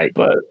right.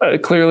 But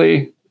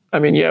clearly, I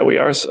mean, yeah,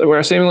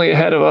 we're seemingly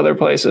ahead of other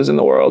places in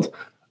the world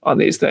on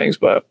these things.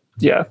 But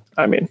yeah,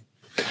 I mean,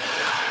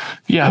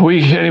 yeah,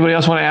 anybody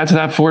else want to add to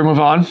that before we move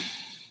on?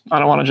 I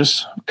don't want to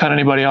just cut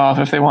anybody off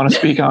if they want to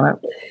speak on it.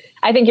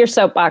 I think your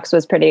soapbox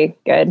was pretty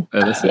good.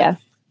 Yeah.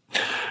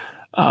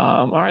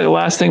 All right. The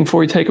last thing before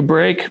we take a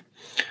break,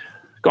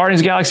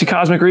 Guardians of the Galaxy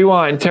Cosmic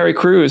Rewind. Terry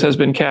Crews has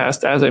been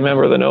cast as a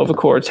member of the Nova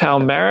Corps. Tal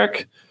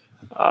Merrick,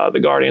 the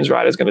Guardians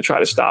ride, is going to try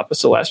to stop a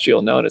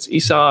Celestial known as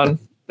Isan.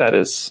 That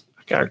is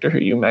a character who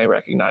you may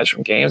recognize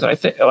from games. And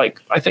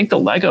I think the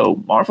Lego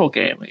Marvel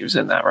game, he was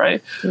in that,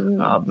 right?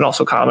 But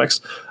also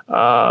comics.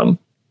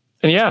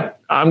 And yeah,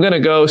 I'm going to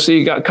go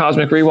see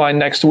Cosmic Rewind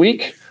next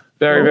week.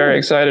 Very, very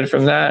excited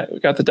from that. We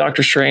got the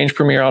Doctor Strange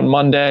premiere on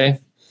Monday,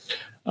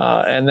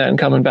 and then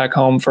coming back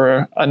home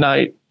for a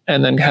night,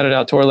 and then headed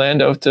out to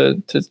Orlando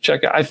to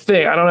check out. I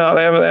don't know.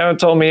 They haven't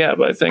told me yet,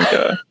 but I think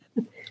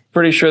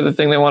pretty sure the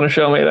thing they want to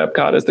show me at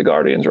Epcot is the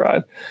Guardians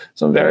ride.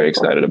 So I'm very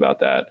excited about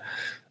that.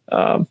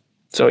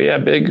 So yeah,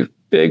 big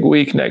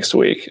week next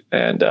week.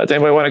 And does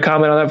anybody want to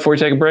comment on that before we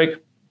take a break?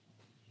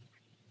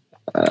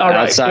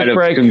 Outside of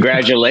break.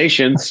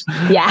 Congratulations.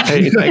 Yeah.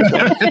 Hey, thanks.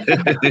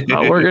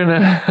 We're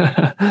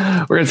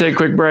gonna take a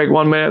quick break,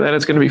 1 minute, then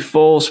it's gonna be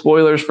full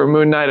spoilers for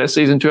Moon Knight as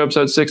season 2,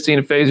 episode 16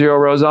 of Phase Zero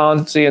rolls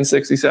on. See you in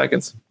 60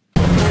 seconds.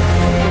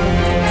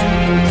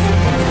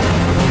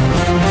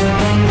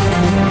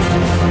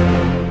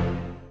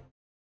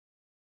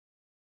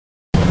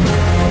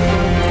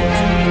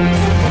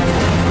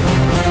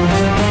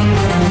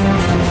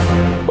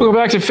 Welcome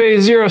back to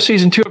Phase Zero,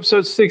 Season 2,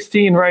 Episode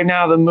 16. Right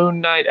now, the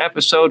Moon Knight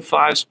Episode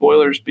 5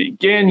 spoilers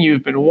begin.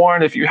 You've been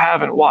warned if you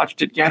haven't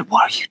watched it yet.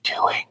 What are you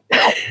doing?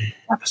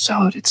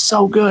 Episode, it's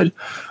so good.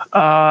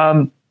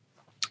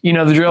 You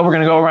know the drill. We're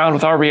going to go around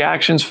with our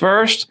reactions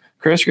first.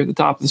 Chris, you're at the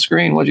top of the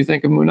screen. What do you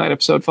think of Moon Knight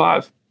Episode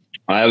 5?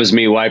 That was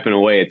me wiping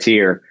away a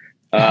tear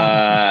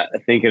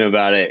thinking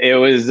about it. It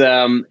was,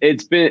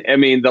 it's been, I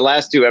mean, the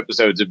last 2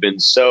 episodes have been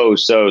so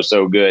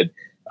good.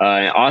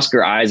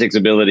 Oscar Isaac's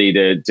ability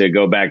to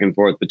go back and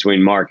forth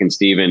between Mark and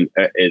Steven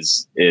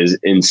is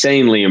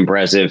insanely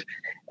impressive.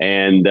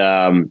 And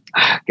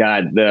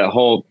God, the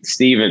whole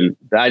Steven,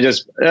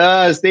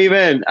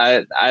 Steven,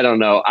 I don't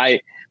know.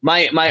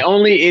 My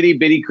only itty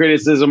bitty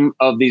criticism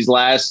of these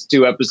last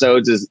 2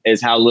 episodes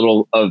is how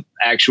little of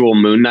actual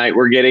Moon Knight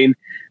we're getting.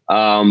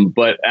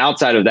 But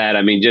outside of that,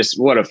 I mean, just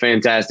what a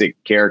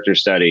fantastic character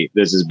study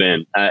this has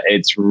been.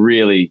 It's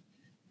really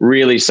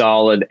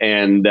solid.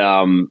 And,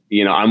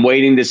 I'm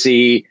waiting to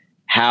see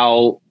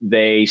how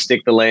they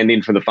stick the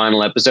landing for the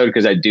final episode,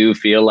 because I do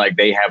feel like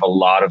they have a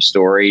lot of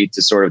story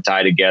to sort of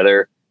tie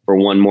together for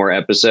one more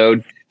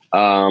episode.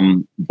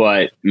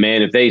 But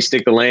man, if they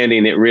stick the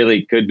landing, it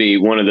really could be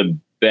one of the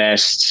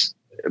best,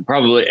 it'd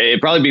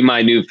probably be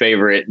my new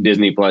favorite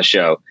Disney Plus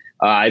show.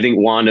 I think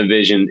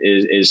WandaVision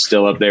is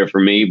still up there for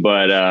me,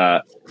 but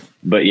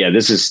yeah,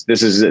 this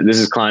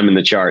is climbing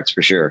the charts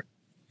for sure.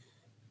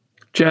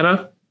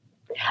 Jenna?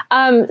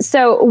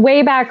 So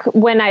way back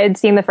when I had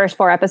seen the first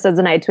 4 episodes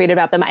and I had tweeted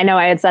about them, I know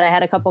I had said I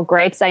had a couple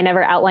gripes. I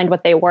never outlined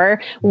what they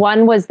were.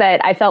 One was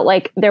that I felt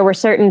like there were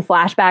certain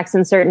flashbacks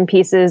and certain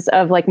pieces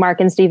of like Mark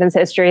and Steven's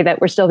history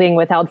that were still being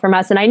withheld from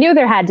us. And I knew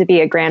there had to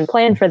be a grand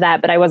plan for that,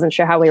 but I wasn't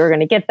sure how we were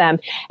going to get them.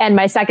 And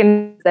my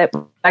second, that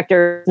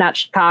Spectre is not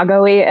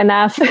Chicago-y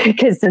enough,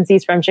 because since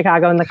he's from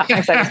Chicago in the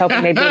comics, I was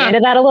hoping they'd lean into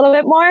that a little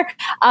bit more.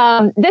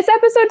 This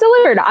episode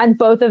delivered on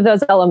both of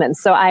those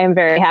elements, so I am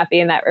very happy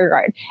in that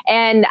regard.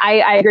 And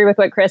I agree with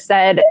what Chris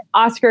said.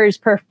 Oscar's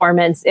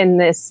performance in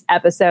this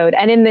episode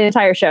and in the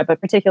entire show,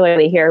 but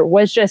particularly here,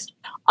 was just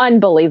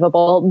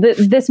unbelievable.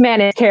 This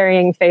man is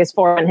carrying Phase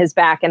 4 on his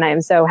back, and I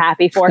am so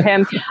happy for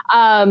him.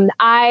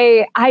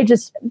 I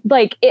just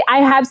like it, I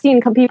have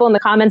seen people in the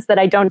comments that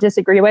I don't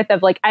disagree with,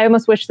 of like, I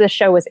almost wish this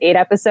show was 8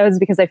 episodes,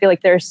 because I feel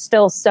like there's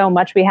still so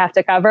much we have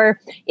to cover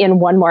in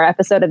one more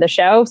episode of the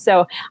show.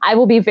 So I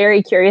will be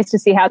very curious to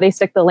see how they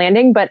stick the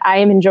landing, but I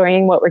am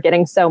enjoying what we're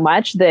getting so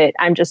much that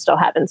I'm just still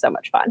having so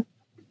much fun.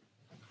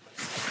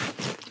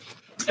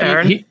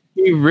 Aaron?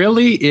 He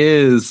really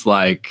is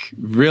like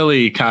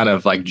really kind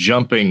of like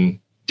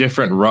jumping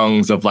different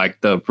rungs of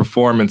like the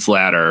performance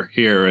ladder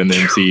here in the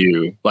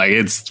MCU. Like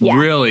it's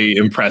really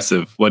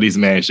impressive what he's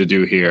managed to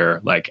do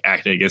here, like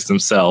acting against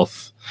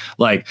himself.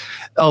 Like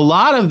a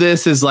lot of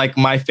this is like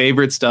my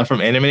favorite stuff from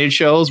animated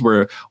shows,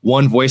 where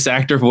one voice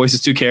actor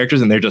voices 2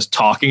 characters and they're just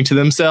talking to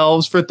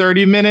themselves for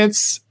 30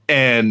 minutes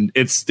and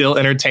it's still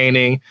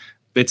entertaining.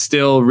 It's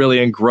still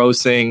really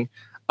engrossing.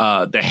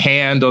 The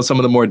hand on some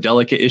of the more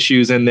delicate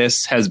issues in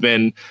this has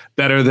been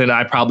better than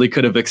I probably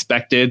could have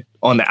expected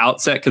on the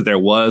outset, because there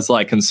was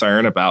like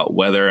concern about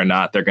whether or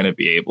not they're going to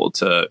be able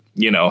to,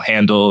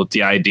 handle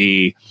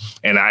DID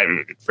and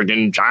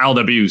freaking child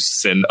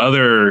abuse and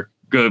other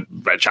good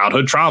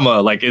childhood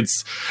trauma. Like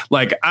it's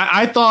like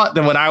I thought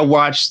that when I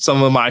watched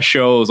some of my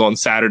shows on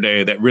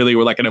Saturday that really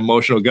were like an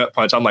emotional gut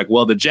punch, I'm like,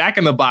 well, the Jack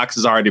in the Box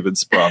has already been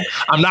sprung.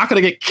 I'm not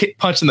going to get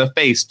punched in the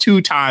face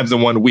 2 times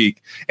in 1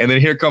 week. And then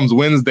here comes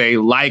Wednesday,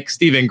 like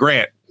Stephen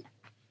Grant.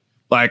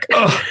 Like,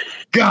 oh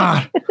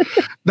God,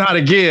 not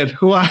again.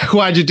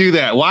 Why'd you do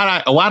that?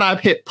 Why'd I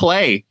hit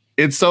play?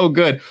 It's so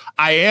good.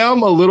 I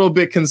am a little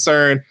bit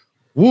concerned.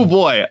 Woo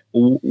boy,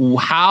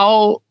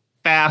 how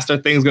fast are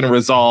things going to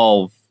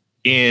resolve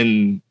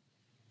in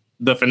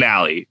the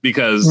finale?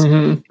 Because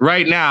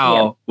right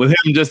now with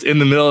him just in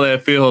the middle of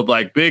that field,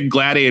 like big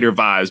gladiator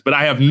vibes, but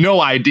I have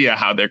no idea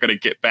how they're going to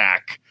get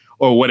back,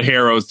 or what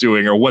Harrow's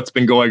doing, or what's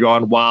been going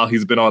on while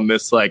he's been on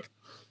this like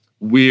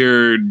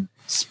weird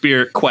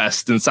spirit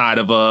quest inside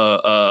of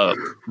a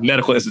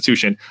medical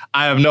institution.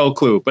 I have no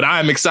clue, but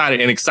I'm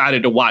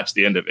excited to watch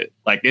the end of it.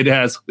 Like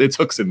it's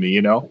hooks in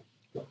me,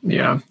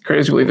 Yeah,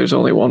 crazily there's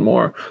only one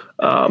more.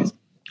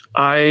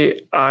 I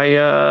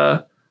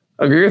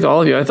agree with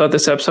all of you. I thought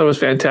this episode was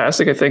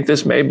fantastic. I think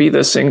this may be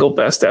the single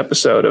best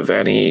episode of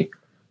any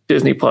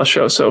Disney Plus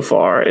show so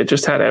far. It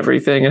just had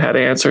everything. It had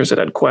answers. It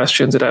had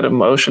questions. It had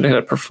emotion. It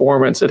had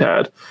performance. It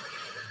had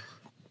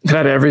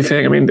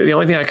everything. I mean, the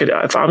only thing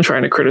if I'm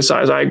trying to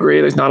criticize, I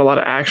agree. There's not a lot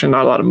of action,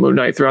 not a lot of Moon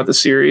Knight throughout the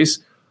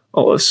series.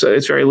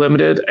 It's very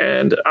limited.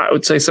 And I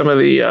would say some of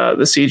the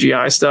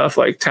CGI stuff,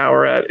 like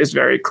Towerette, is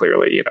very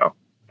clearly,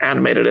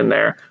 animated in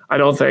there. I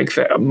don't think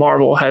that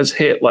Marvel has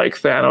hit like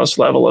Thanos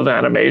level of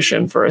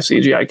animation for a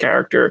CGI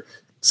character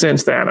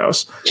since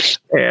Thanos.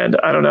 And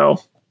I don't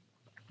know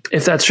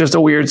if that's just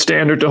a weird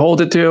standard to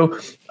hold it to.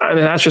 I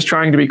mean, that's just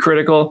trying to be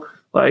critical,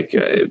 like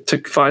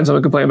to find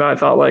something to complain about. I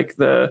thought like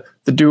the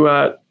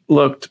duet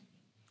looked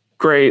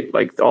great.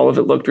 Like all of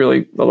it looked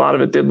a lot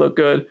of it did look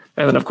good.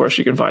 And then of course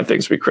you can find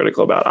things to be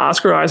critical about.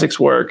 Oscar Isaac's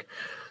work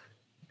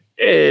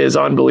is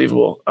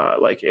unbelievable.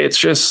 Like it's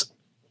just,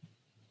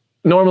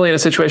 normally in a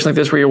situation like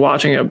this where you're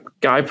watching a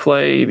guy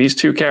play these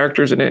 2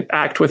 characters and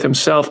act with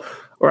himself,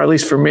 or at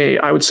least for me,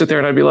 I would sit there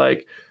and I'd be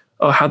like,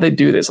 oh, how'd they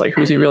do this? Like,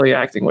 who's he really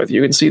acting with?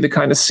 You can see the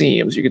kind of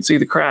seams, you can see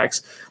the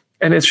cracks.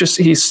 And it's just,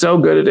 he's so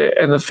good at it.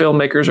 And the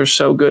filmmakers are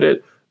so good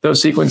at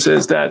those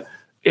sequences that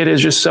it is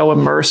just so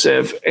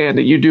immersive. And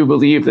you do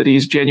believe that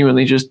he's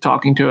genuinely just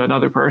talking to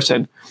another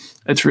person.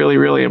 It's really,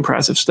 really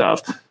impressive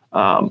stuff.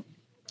 I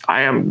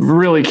am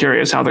really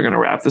curious how they're going to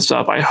wrap this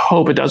up. I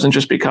hope it doesn't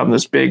just become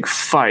this big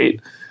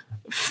fight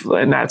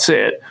and that's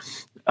it.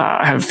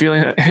 I have a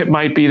feeling that it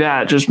might be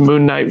that, just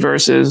Moon Knight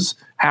versus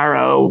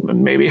Harrow,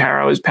 and maybe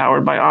Harrow is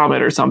powered by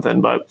Amit or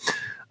something, but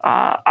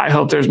I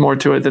hope there's more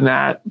to it than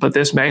that. But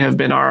this may have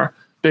been our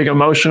big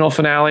emotional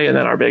finale, and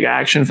then our big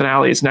action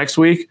finale is next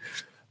week.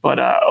 But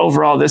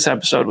overall, this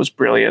episode was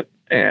brilliant,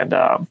 and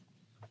I've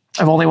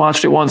only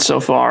watched it once so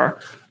far.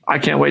 I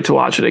can't wait to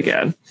watch it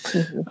again.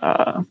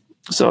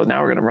 So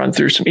now we're going to run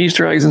through some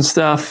Easter eggs and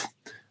stuff.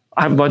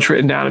 I have a bunch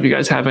written down. If you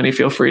guys have any,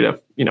 feel free to,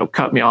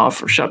 cut me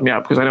off or shut me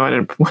up, because I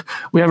know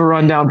we have a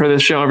rundown for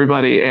this show,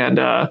 everybody. And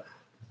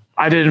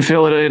I didn't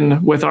fill it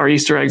in with our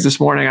Easter eggs this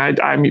morning.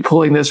 I'm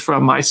pulling this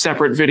from my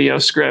separate video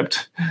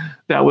script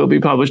that will be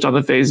published on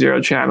the Phase Zero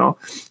channel.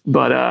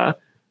 But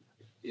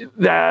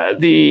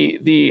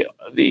the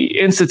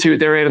institute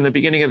they're in the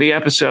beginning of the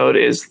episode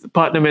is the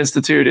Putnam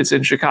Institute. It's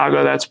in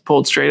Chicago. That's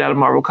pulled straight out of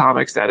Marvel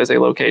Comics. That is a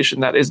location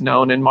that is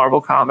known in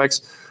Marvel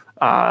Comics.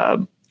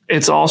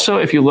 It's also,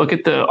 if you look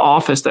at the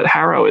office that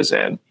Harrow is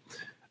in,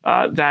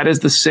 that is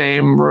the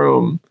same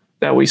room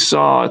that we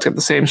saw. It's got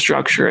the same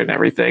structure and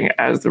everything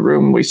as the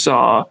room we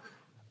saw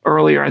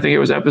earlier. I think it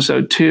was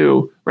episode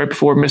 2, right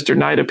before Mr.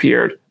 Knight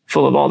appeared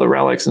full of all the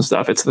relics and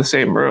stuff. It's the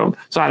same room.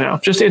 So I don't know,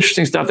 just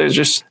interesting stuff. There's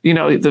just,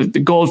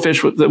 the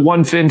goldfish, the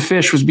one fin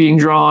fish was being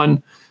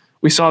drawn.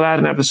 We saw that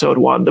in episode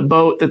 1. The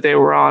boat that they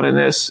were on in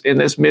this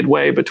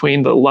midway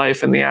between the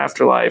life and the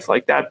afterlife,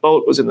 like that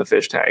boat was in the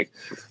fish tank.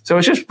 So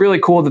it's just really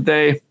cool that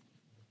they,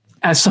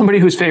 as somebody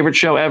whose favorite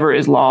show ever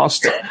is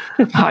Lost,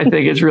 I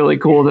think it's really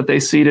cool that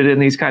they seeded in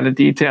these kind of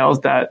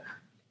details that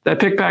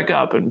pick back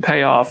up and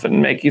pay off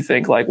and make you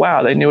think like,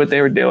 wow, they knew what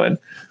they were doing.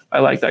 I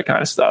like that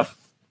kind of stuff.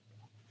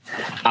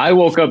 I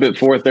woke up at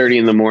 4:30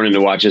 in the morning to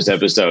watch this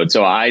episode,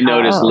 so I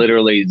noticed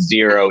literally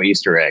 0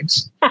 Easter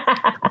eggs.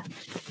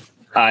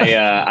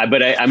 I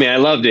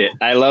loved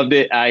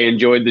it. I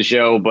enjoyed the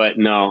show, but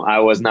no, I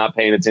was not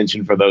paying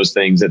attention for those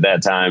things at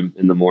that time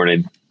in the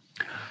morning.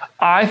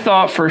 I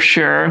thought for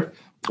sure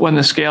when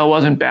the scale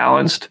wasn't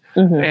balanced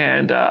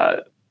and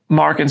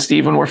Mark and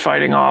Steven were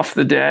fighting off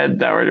the dead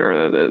that were,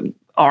 or the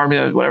army,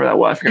 whatever that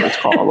was, I forget what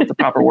it's called, what the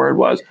proper word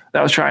was,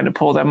 that was trying to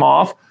pull them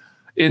off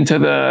into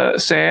the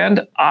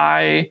sand.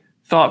 I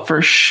thought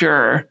for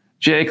sure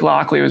Jake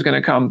Lockley was going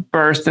to come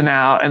bursting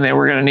out and they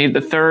were going to need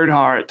the third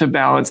heart to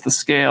balance the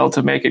scale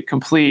to make it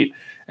complete.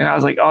 And I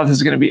was like, oh, this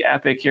is going to be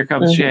epic. Here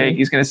comes Jake.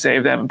 He's going to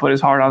save them and put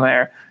his heart on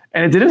there.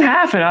 And it didn't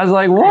happen. I was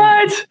like,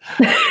 what?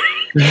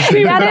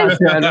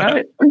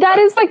 That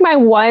is like my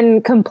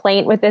one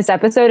complaint with this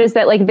episode is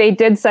that like they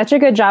did such a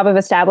good job of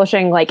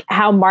establishing like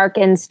how Mark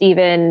and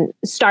Steven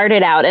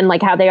started out and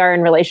like how they are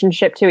in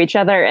relationship to each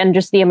other and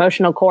just the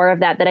emotional core of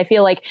that I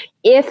feel like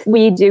if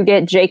we do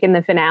get Jake in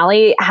the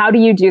finale, how do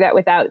you do that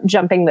without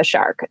jumping the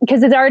shark?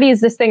 Because it already is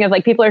this thing of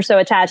like people are so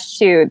attached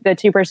to the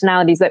two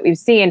personalities that we've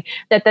seen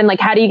that then like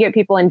how do you get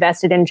people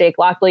invested in Jake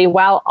Lockley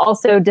while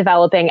also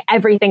developing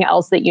everything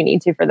else that you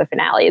need to for the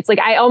finale? It's like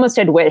I almost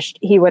had wished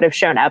he would have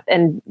shown up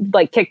and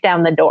like kicked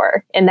down the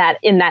door in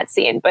that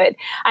scene, but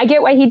I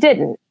get why he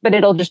didn't. But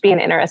it'll just be an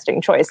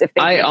interesting choice. If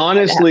I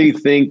honestly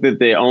think that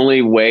the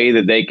only way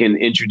that they can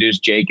introduce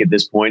Jake at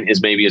this point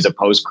is maybe as a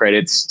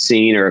post-credits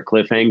scene or a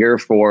cliffhanger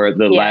for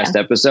the last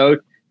episode,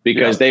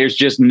 because there's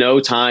just no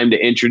time to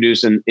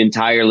introduce an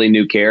entirely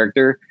new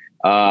character.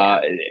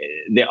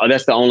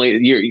 That's the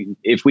only.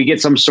 If we get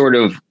some sort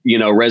of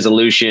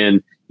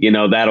resolution,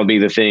 that'll be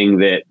the thing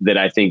that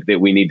I think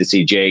that we need to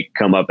see Jake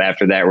come up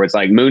after that, where it's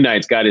like Moon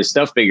Knight's got his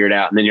stuff figured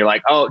out, and then you're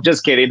like, oh,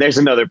 just kidding. There's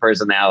another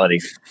personality.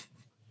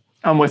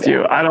 I'm with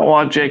you. I don't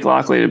want Jake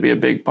Lockley to be a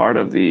big part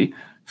of the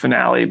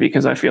finale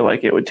because I feel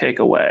like it would take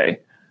away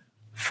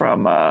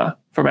from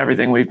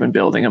everything we've been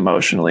building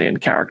emotionally and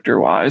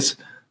character-wise.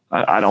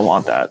 I don't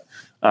want that.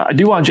 I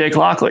do want Jake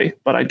Lockley,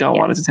 but I don't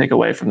want it to take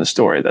away from the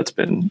story that's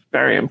been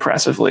very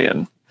impressively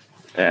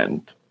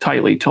and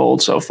tightly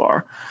told so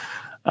far.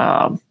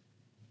 What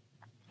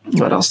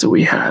else do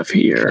we have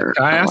here?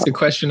 Can I ask a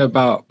question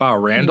about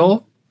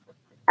Randall?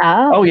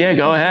 Oh yeah,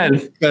 go ahead.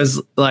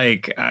 Because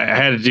like I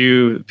had to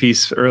do a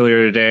piece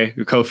earlier today.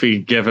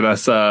 Kofi giving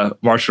us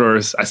marching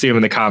orders. I see him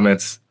in the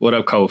comments. What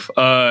up,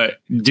 Kof?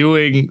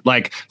 Doing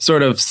like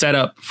sort of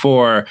setup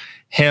for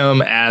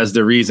him as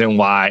the reason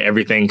why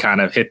everything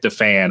kind of hit the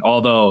fan.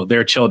 Although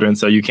they're children,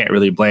 so you can't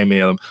really blame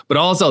them. But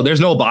also,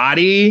 there's no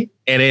body.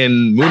 And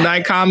in Moon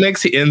Knight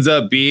comics, he ends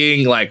up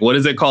being like, what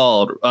is it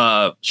called?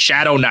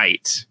 Shadow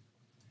Knight,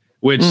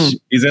 which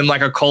is in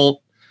like a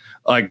cult.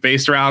 Like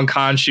based around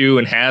Khonshu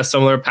and has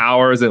similar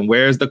powers and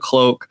wears the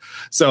cloak.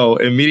 So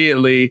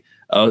immediately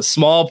a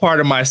small part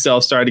of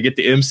myself started to get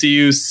the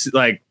MCU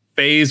like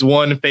phase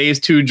 1, phase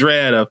 2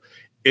 dread of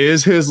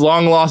is his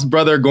long lost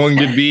brother going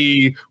to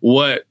be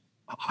what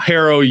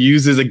Harrow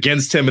uses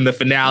against him in the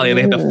finale and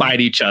they have to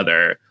fight each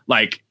other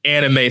like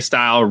anime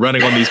style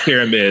running on these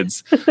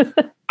pyramids.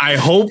 I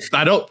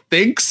don't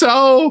think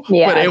so,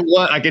 but it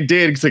was like it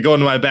did to go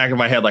into my back of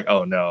my head like,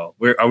 oh no,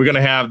 are we going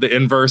to have the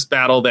inverse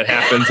battle that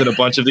happens in a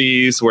bunch of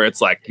these where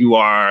it's like you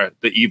are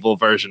the evil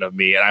version of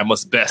me and I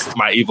must best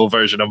my evil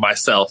version of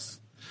myself.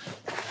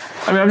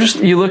 I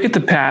mean, you look at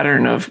the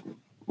pattern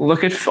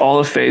look at all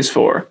of Phase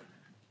 4,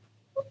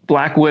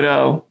 Black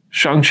Widow,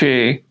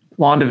 Shang-Chi,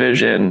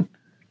 WandaVision,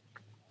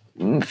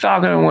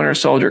 Falcon and Winter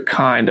Soldier,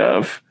 kind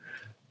of.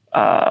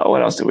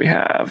 What else do we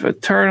have?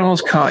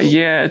 Eternals.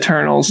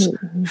 Eternals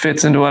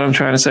fits into what I'm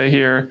trying to say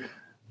here.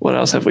 What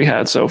else have we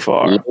had so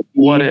far?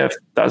 What If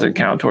doesn't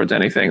count towards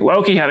anything.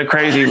 Loki had a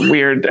crazy,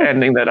 weird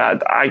ending that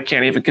I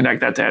can't even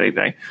connect that to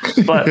anything.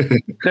 But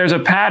there's a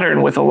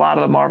pattern with a lot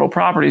of the Marvel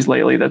properties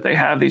lately that they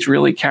have these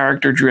really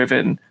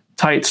character-driven,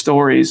 tight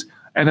stories,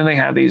 and then they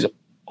have these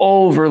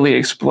overly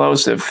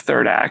explosive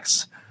third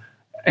acts.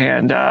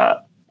 And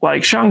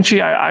like Shang-Chi,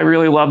 I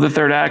really love the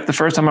third act. The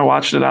first time I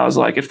watched it, I was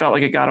like, it felt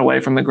like it got away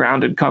from the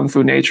grounded kung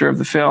fu nature of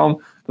the film.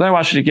 But then I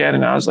watched it again,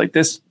 and I was like,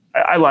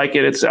 I like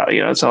it. It's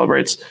it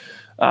celebrates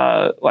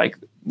like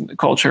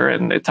culture,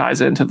 and it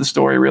ties into the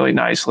story really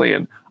nicely.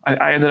 And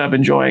I ended up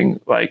enjoying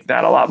like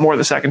that a lot more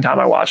the second time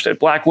I watched it.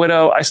 Black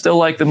Widow, I still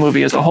like the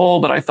movie as a whole,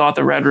 but I thought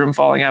the Red Room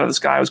falling out of the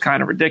sky was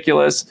kind of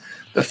ridiculous.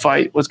 The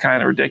fight was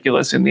kind of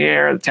ridiculous in the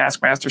air. The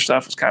Taskmaster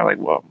stuff was kind of like,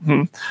 well,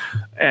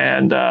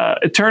 And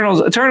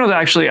Eternals,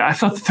 actually, I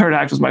thought the third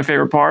act was my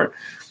favorite part.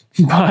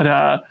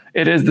 But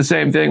it is the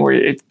same thing where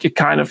it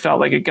kind of felt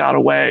like it got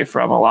away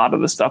from a lot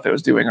of the stuff it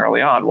was doing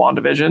early on.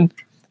 WandaVision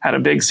had a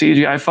big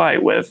CGI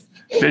fight with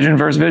Vision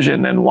versus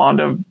Vision and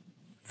Wanda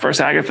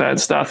versus Agatha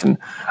and stuff. And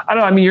I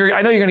know you're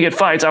going to get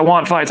fights. I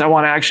want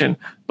action,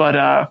 but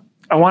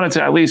I wanted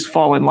to at least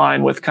fall in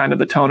line with kind of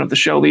the tone of the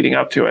show leading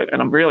up to it.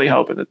 And I'm really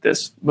hoping that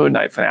this Moon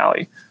Knight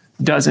finale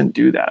doesn't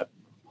do that.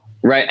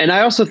 Right. And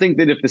I also think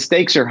that if the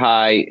stakes are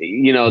high,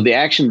 the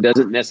action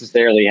doesn't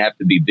necessarily have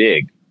to be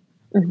big.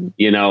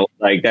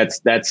 Like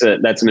that's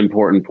an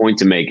important point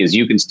to make is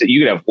you could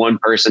have one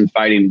person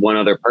fighting one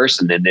other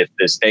person. And if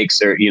the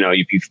stakes are,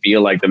 if you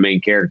feel like the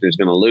main character is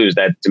going to lose,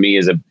 that to me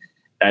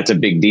that's a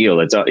big deal.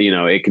 It's,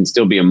 it can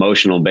still be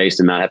emotional based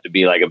and not have to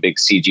be like a big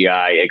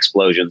CGI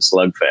explosion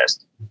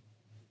slugfest.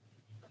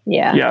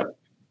 Yeah.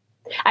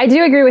 I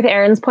do agree with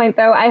Aaron's point,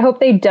 though. I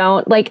hope they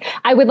don't. Like,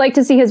 I would like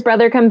to see his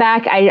brother come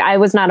back. I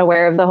was not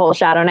aware of the whole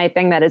Shadow Knight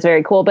thing. That is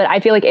very cool. But I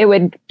feel like it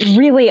would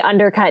really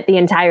undercut the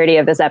entirety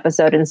of this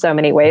episode in so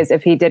many ways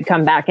if he did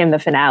come back in the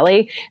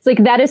finale. It's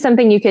like that is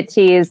something you could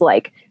tease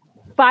like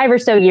 5 or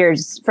so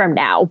years from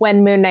now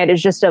when Moon Knight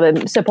is just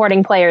a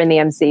supporting player in the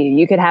MCU.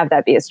 You could have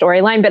that be a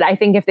storyline. But I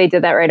think if they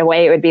did that right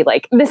away, it would be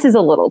like, this is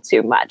a little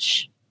too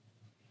much.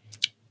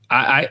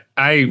 I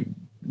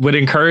would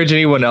encourage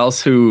anyone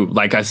else who,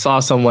 like, I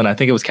saw someone, I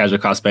think it was Casual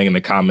Cosplaying in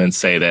the comments,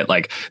 say that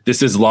like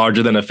this is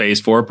larger than a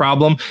Phase 4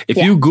 problem. If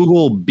you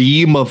Google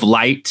beam of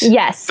light,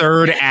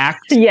 third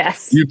act,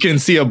 you can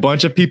see a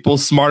bunch of people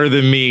smarter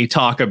than me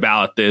talk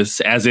about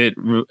this as it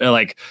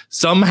like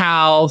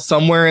somehow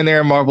somewhere in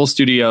there, Marvel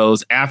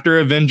Studios after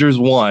Avengers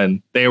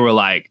 1, they were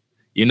like,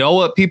 you know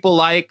what people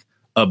like?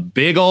 A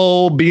big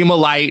old beam of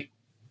light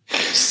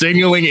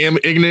signaling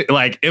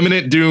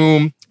imminent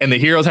doom, and the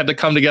heroes have to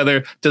come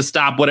together to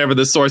stop whatever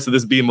the source of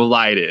this beam of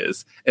light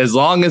is. As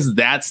long as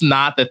that's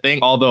not the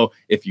thing, although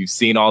if you've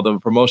seen all the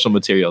promotional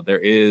material, there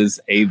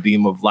is a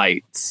beam of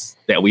light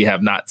that we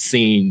have not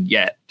seen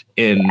yet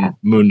in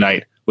Moon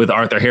Knight with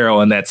Arthur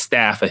Harrow and that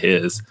staff of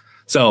his.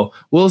 So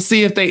we'll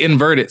see if they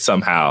invert it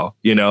somehow.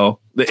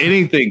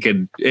 Anything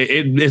could.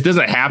 It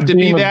doesn't have to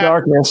be that.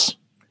 Darkness.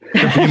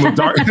 The beam of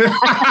darkness.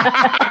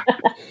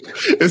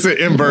 It's an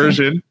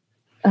inversion.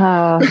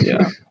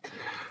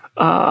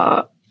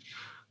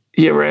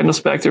 Randall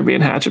Specter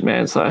being Hatchet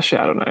Man /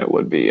 Shadow Knight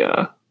would be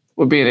an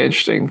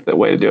interesting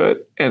way to do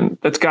it, and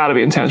that's got to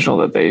be intentional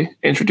that they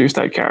introduce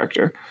that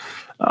character.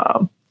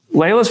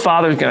 Layla's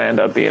father is going to end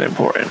up being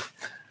important,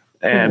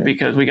 and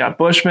because we got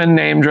Bushman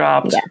name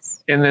dropped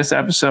in this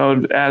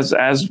episode, as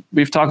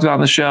we've talked about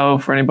on the show.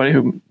 For anybody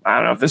who, I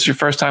don't know if this is your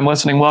first time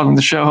listening, welcome to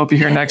the show. Hope you're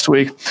here next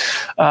week.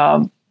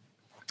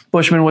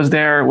 Bushman was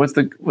there with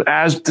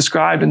as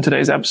described in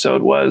today's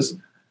episode,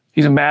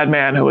 he's a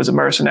madman who was a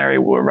mercenary.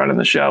 We were running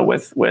the show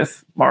with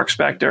Mark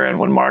Spector, and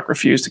when Mark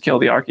refused to kill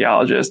the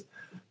archaeologist,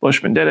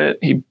 Bushman did it.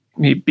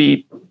 He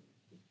beat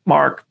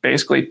Mark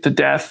basically to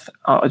death,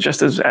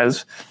 just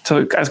as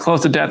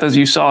close to death as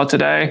you saw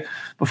today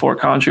befur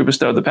Khonshu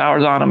bestowed the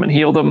powers on him and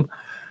healed him.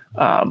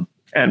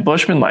 And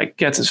Bushman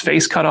gets his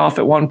face cut off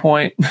at one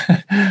point.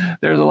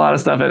 There's a lot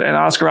of stuff. And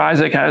Oscar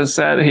Isaac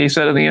said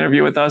in the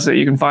interview with us that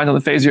you can find on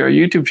the Phase Zero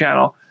YouTube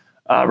channel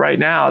right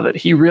now that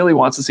he really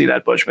wants to see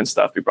that Bushman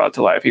stuff be brought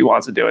to life. He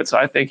wants to do it. So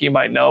I think he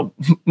might know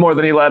more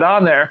than he let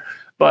on there.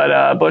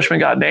 But Bushman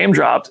got name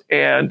dropped,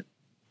 and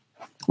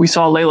we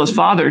saw Layla's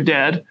father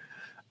dead,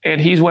 and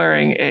he's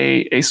wearing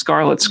a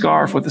scarlet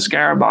scarf with a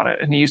scarab on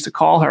it. And he used to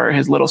call her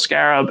his little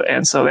scarab.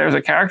 And so there's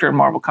a character in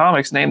Marvel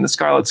Comics named the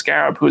Scarlet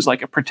Scarab who's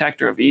like a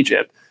protector of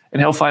Egypt.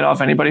 And he'll fight off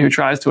anybody who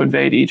tries to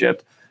invade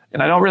Egypt.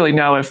 And I don't really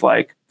know if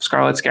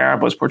Scarlet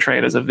Scarab was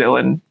portrayed as a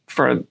villain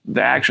for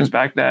the actions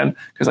back then,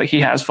 because he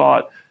has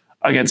fought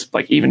against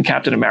even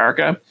Captain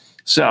America.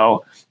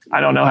 So I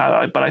don't know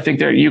how, but I think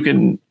there you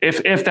can,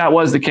 if that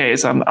was the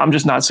case, I'm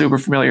just not super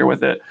familiar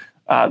with it.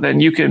 Then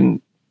you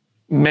can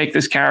make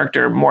this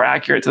character more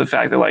accurate to the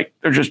fact that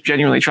they're just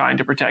genuinely trying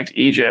to protect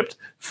Egypt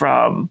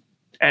from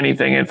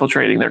anything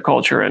infiltrating their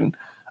culture and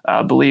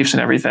beliefs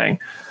and everything.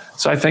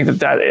 So I think that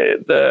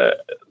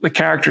the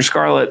character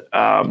Scarlet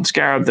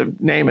Scarab, the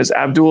name is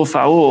Abdul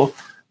Faul,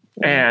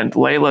 and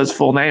Layla's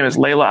full name is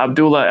Layla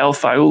Abdullah El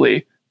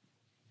Faouli.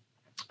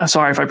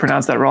 Sorry if I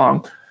pronounced that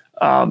wrong,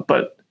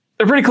 but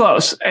they're pretty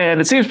close, and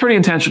it seems pretty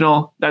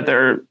intentional that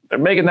they're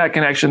making that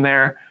connection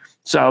there.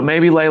 So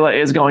maybe Layla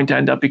is going to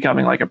end up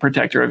becoming a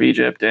protector of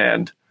Egypt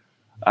and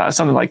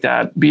something like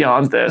that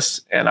beyond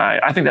this, and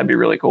I think that'd be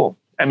really cool.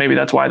 And maybe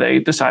that's why they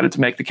decided to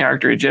make the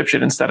character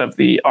Egyptian instead of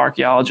the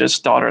archaeologist's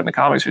daughter in the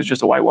comics, who's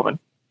just a white woman.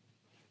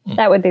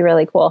 That would be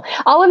really cool.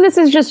 All of this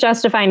is just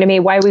justifying to me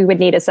why we would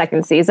need a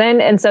second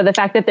season. And so the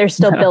fact that they're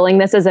still billing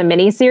this as a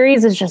mini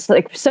series is just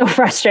so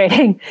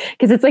frustrating,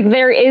 because it's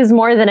there is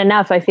more than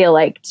enough, I feel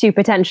to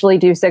potentially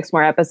do 6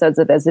 more episodes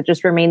of this. It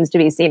just remains to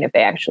be seen if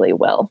they actually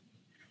will.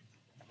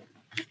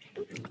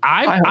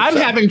 I'm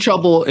having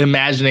trouble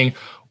imagining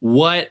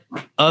what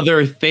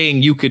other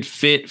thing you could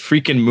fit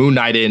freaking Moon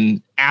Knight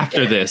in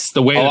after this,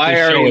 the way that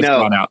this show has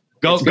gone out.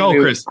 Go,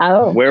 Chris.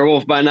 Oh,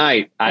 Werewolf by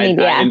Night.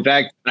 In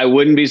fact, I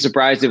wouldn't be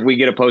surprised if we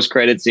get a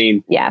post-credit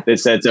scene that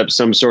sets up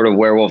some sort of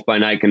Werewolf by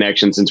Night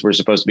connection, since we're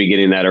supposed to be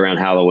getting that around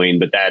Halloween.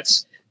 But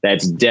that's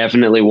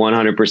definitely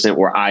 100%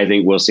 where I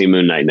think we'll see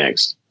Moon Knight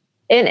next.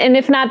 And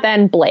if not,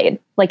 then Blade.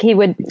 Like he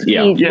would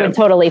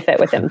totally fit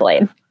within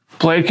Blade.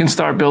 Blade can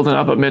start building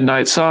up at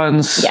Midnight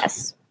Suns.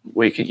 Yes.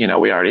 We could,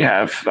 we already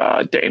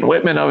have Dane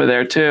Whitman over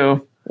there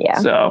too. Yeah.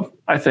 So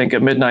I think a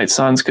Midnight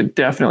Suns could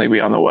definitely be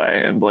on the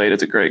way, and Blade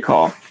is a great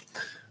call.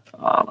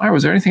 All right,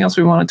 was there anything else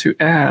we wanted to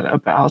add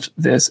about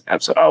this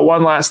episode? Oh,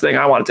 one last thing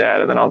I wanted to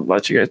add, and then I'll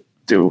let you guys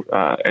do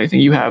anything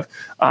you have.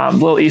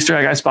 Little Easter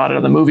egg I spotted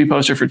on the movie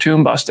poster for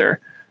Tomb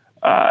Buster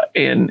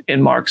in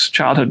Mark's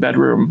childhood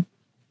bedroom.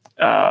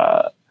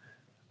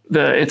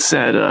 It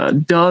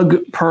said Doug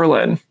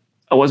Perlin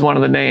was one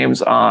of the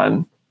names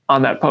on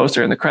that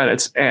poster in the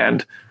credits,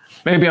 and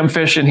maybe I'm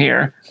fishing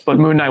here, but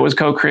Moon Knight was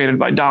co-created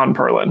by Don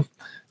Perlin.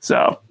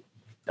 So,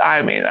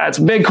 I mean, that's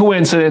a big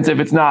coincidence if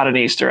it's not an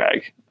Easter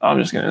egg. I'm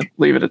just going to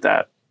leave it at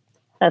that.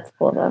 That's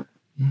cool, though.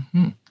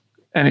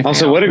 Mm-hmm.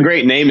 Also, what a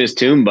great name is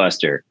Tomb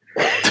Buster.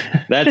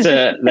 That's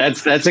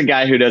a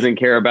guy who doesn't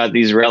care about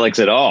these relics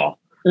at all.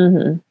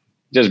 Mm-hmm.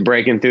 Just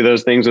breaking through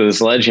those things with a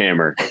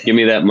sledgehammer. Give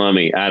me that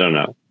mummy. I don't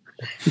know.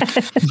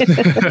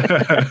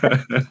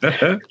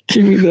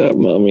 Give me that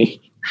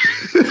mummy.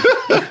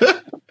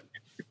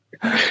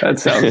 That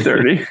sounds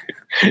dirty.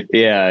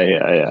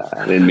 Yeah.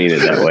 I didn't mean it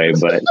that way,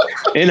 but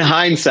in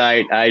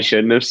hindsight, I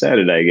shouldn't have said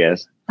it, I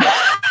guess.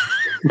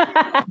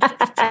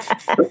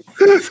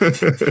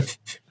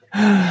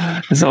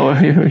 So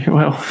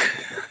well.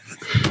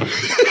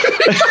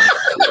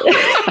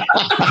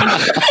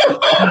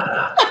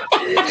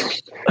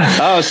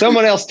 Oh,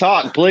 someone else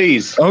talk,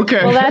 please.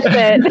 Okay. Well, that's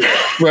it.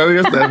 Well,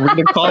 we're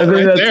gonna call it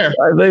right there.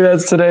 I think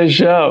that's today's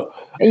show.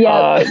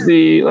 Yeah.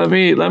 Let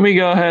me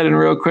go ahead and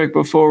real quick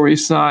before we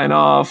sign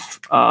off,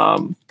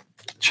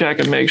 check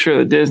and make sure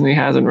that Disney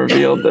hasn't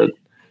revealed that,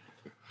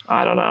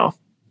 I don't know,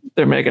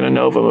 they're making a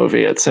Nova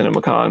movie at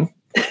CinemaCon.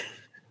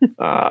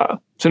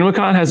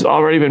 CinemaCon has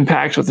already been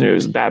packed with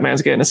news.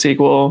 Batman's getting a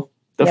sequel.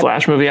 The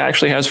Flash movie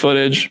actually has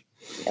footage.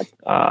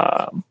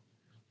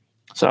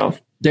 So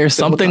there's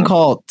something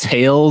called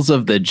Tales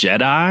of the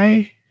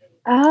Jedi.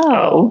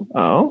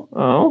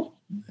 Oh.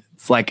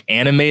 It's like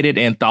animated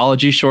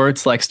anthology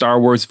shorts like Star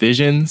Wars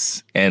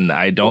Visions. And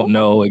I don't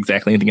know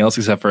exactly anything else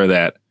except for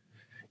that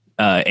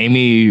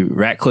Amy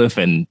Ratcliffe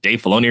and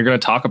Dave Filoni are going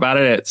to talk about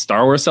it at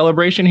Star Wars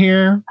Celebration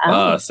here.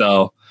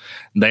 So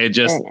they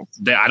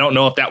I don't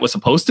know if that was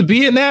supposed to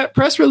be in that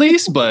press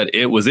release, but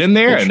it was in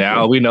there. And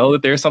now we know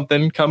that there's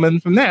something coming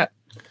from that.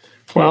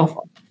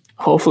 Well,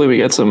 hopefully we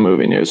get some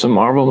movie news, some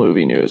Marvel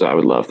movie news. I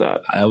would love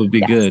that. That would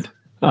be good.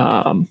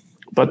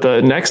 But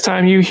the next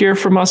time you hear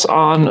from us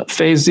on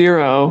Phase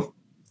Zero,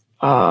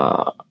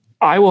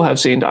 I will have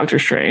seen Doctor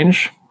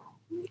Strange.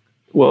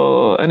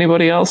 Will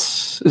anybody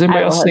else? Is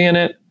anybody else seeing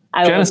it?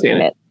 Jenna's seeing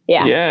it.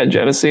 Yeah,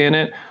 Jenna's seeing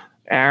it.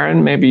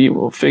 Aaron, maybe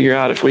we'll figure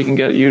out if we can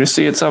get you to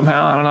see it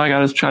somehow. I don't know. I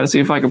got to try to see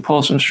if I can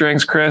pull some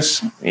strings.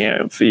 Chris,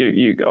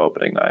 you go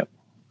opening night.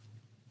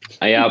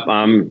 Yep,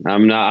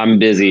 I'm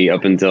busy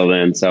up until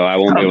then, so I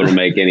won't be able to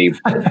make any.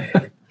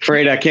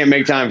 Afraid I can't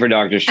make time for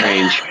Doctor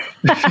Strange.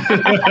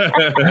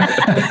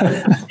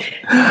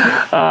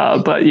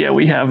 But yeah,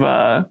 we have.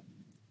 I'm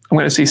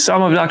going to see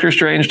some of Doctor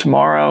Strange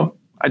tomorrow.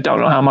 I don't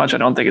know how much. I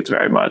don't think it's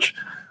very much.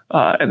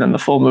 And then the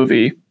full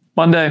movie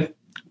Monday.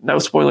 No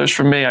spoilers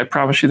from me. I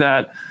promise you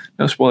that.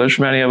 No spoilers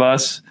from any of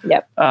us.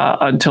 Yep.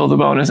 Until the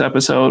bonus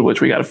episode, which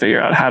we got to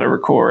figure out how to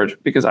record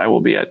because I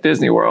will be at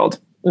Disney World.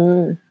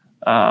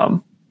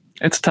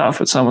 It's tough,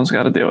 but someone's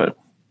got to do it.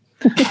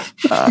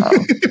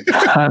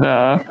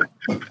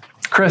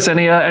 Chris,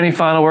 any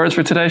final words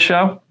for today's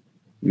show?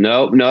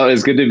 Nope. No,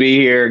 it's good to be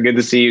here. Good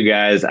to see you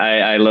guys.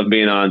 I love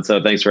being on.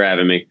 So thanks for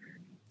having me.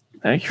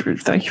 Thank you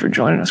for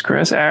joining us,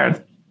 Chris.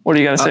 Aaron, what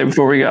do you got to say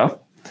before we go?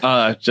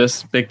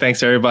 Just big thanks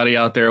to everybody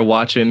out there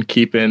watching,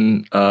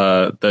 keeping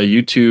the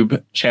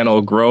YouTube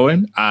channel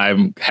growing.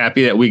 I'm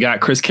happy that we got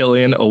Chris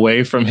Killian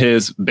away from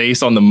his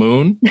base on the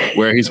moon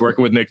where he's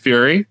working with Nick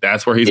Fury.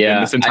 That's where he's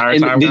been this entire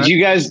time. Did you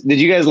guys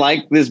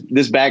like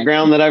this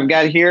background that I've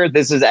got here?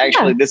 This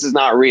is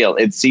not real.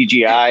 It's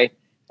CGI.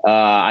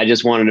 I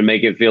just wanted to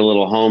make it feel a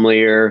little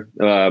homelier,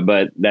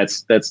 but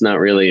that's not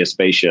really a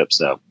spaceship.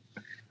 So,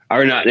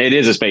 or not, it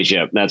is a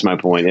spaceship. That's my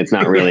point. It's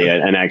not really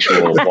an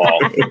actual wall.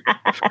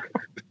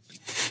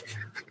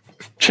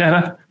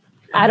 Jenna?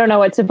 I don't know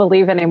what to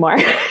believe anymore.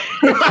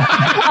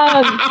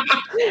 But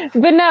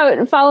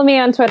no, follow me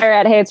on Twitter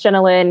at Hey It's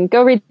Jenna Lynn.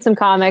 Go read some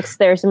comics.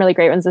 There are some really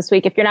great ones this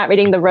week. If you're not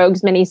reading the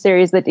Rogues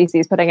miniseries that DC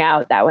is putting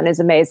out, that one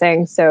is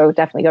amazing. So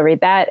definitely go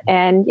read that.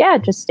 And yeah,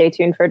 just stay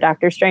tuned for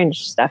Doctor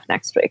Strange stuff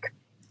next week.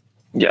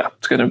 Yeah,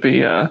 it's going to be,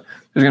 there's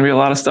going to be a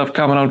lot of stuff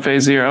coming on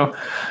Phase Zero.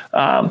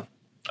 I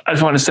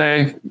just want to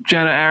say,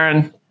 Jenna,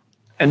 Aaron,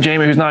 and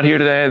Jamie, who's not here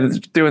today,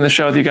 doing the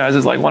show with you guys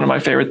is like one of my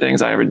favorite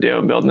things I ever do.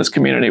 And building this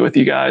community with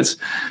you guys.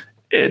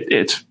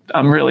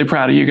 I'm really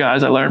proud of you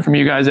guys. I learn from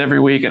you guys every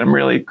week, and I'm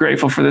really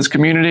grateful for this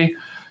community.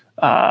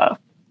 I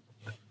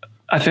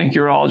I think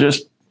you're all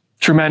just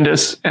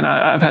tremendous, and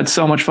I've had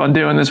so much fun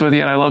doing this with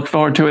you, and I look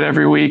forward to it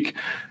every week.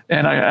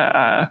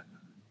 And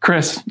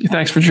Chris,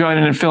 thanks for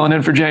joining and filling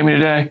in for Jamie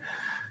today.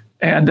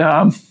 And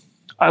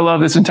I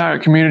love this entire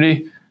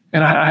community,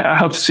 and I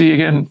hope to see you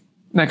again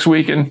next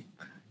week and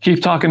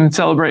keep talking and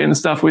celebrating the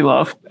stuff we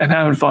love and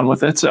having fun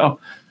with it. So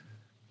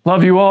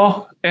love you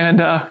all, and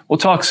we'll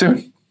talk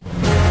soon.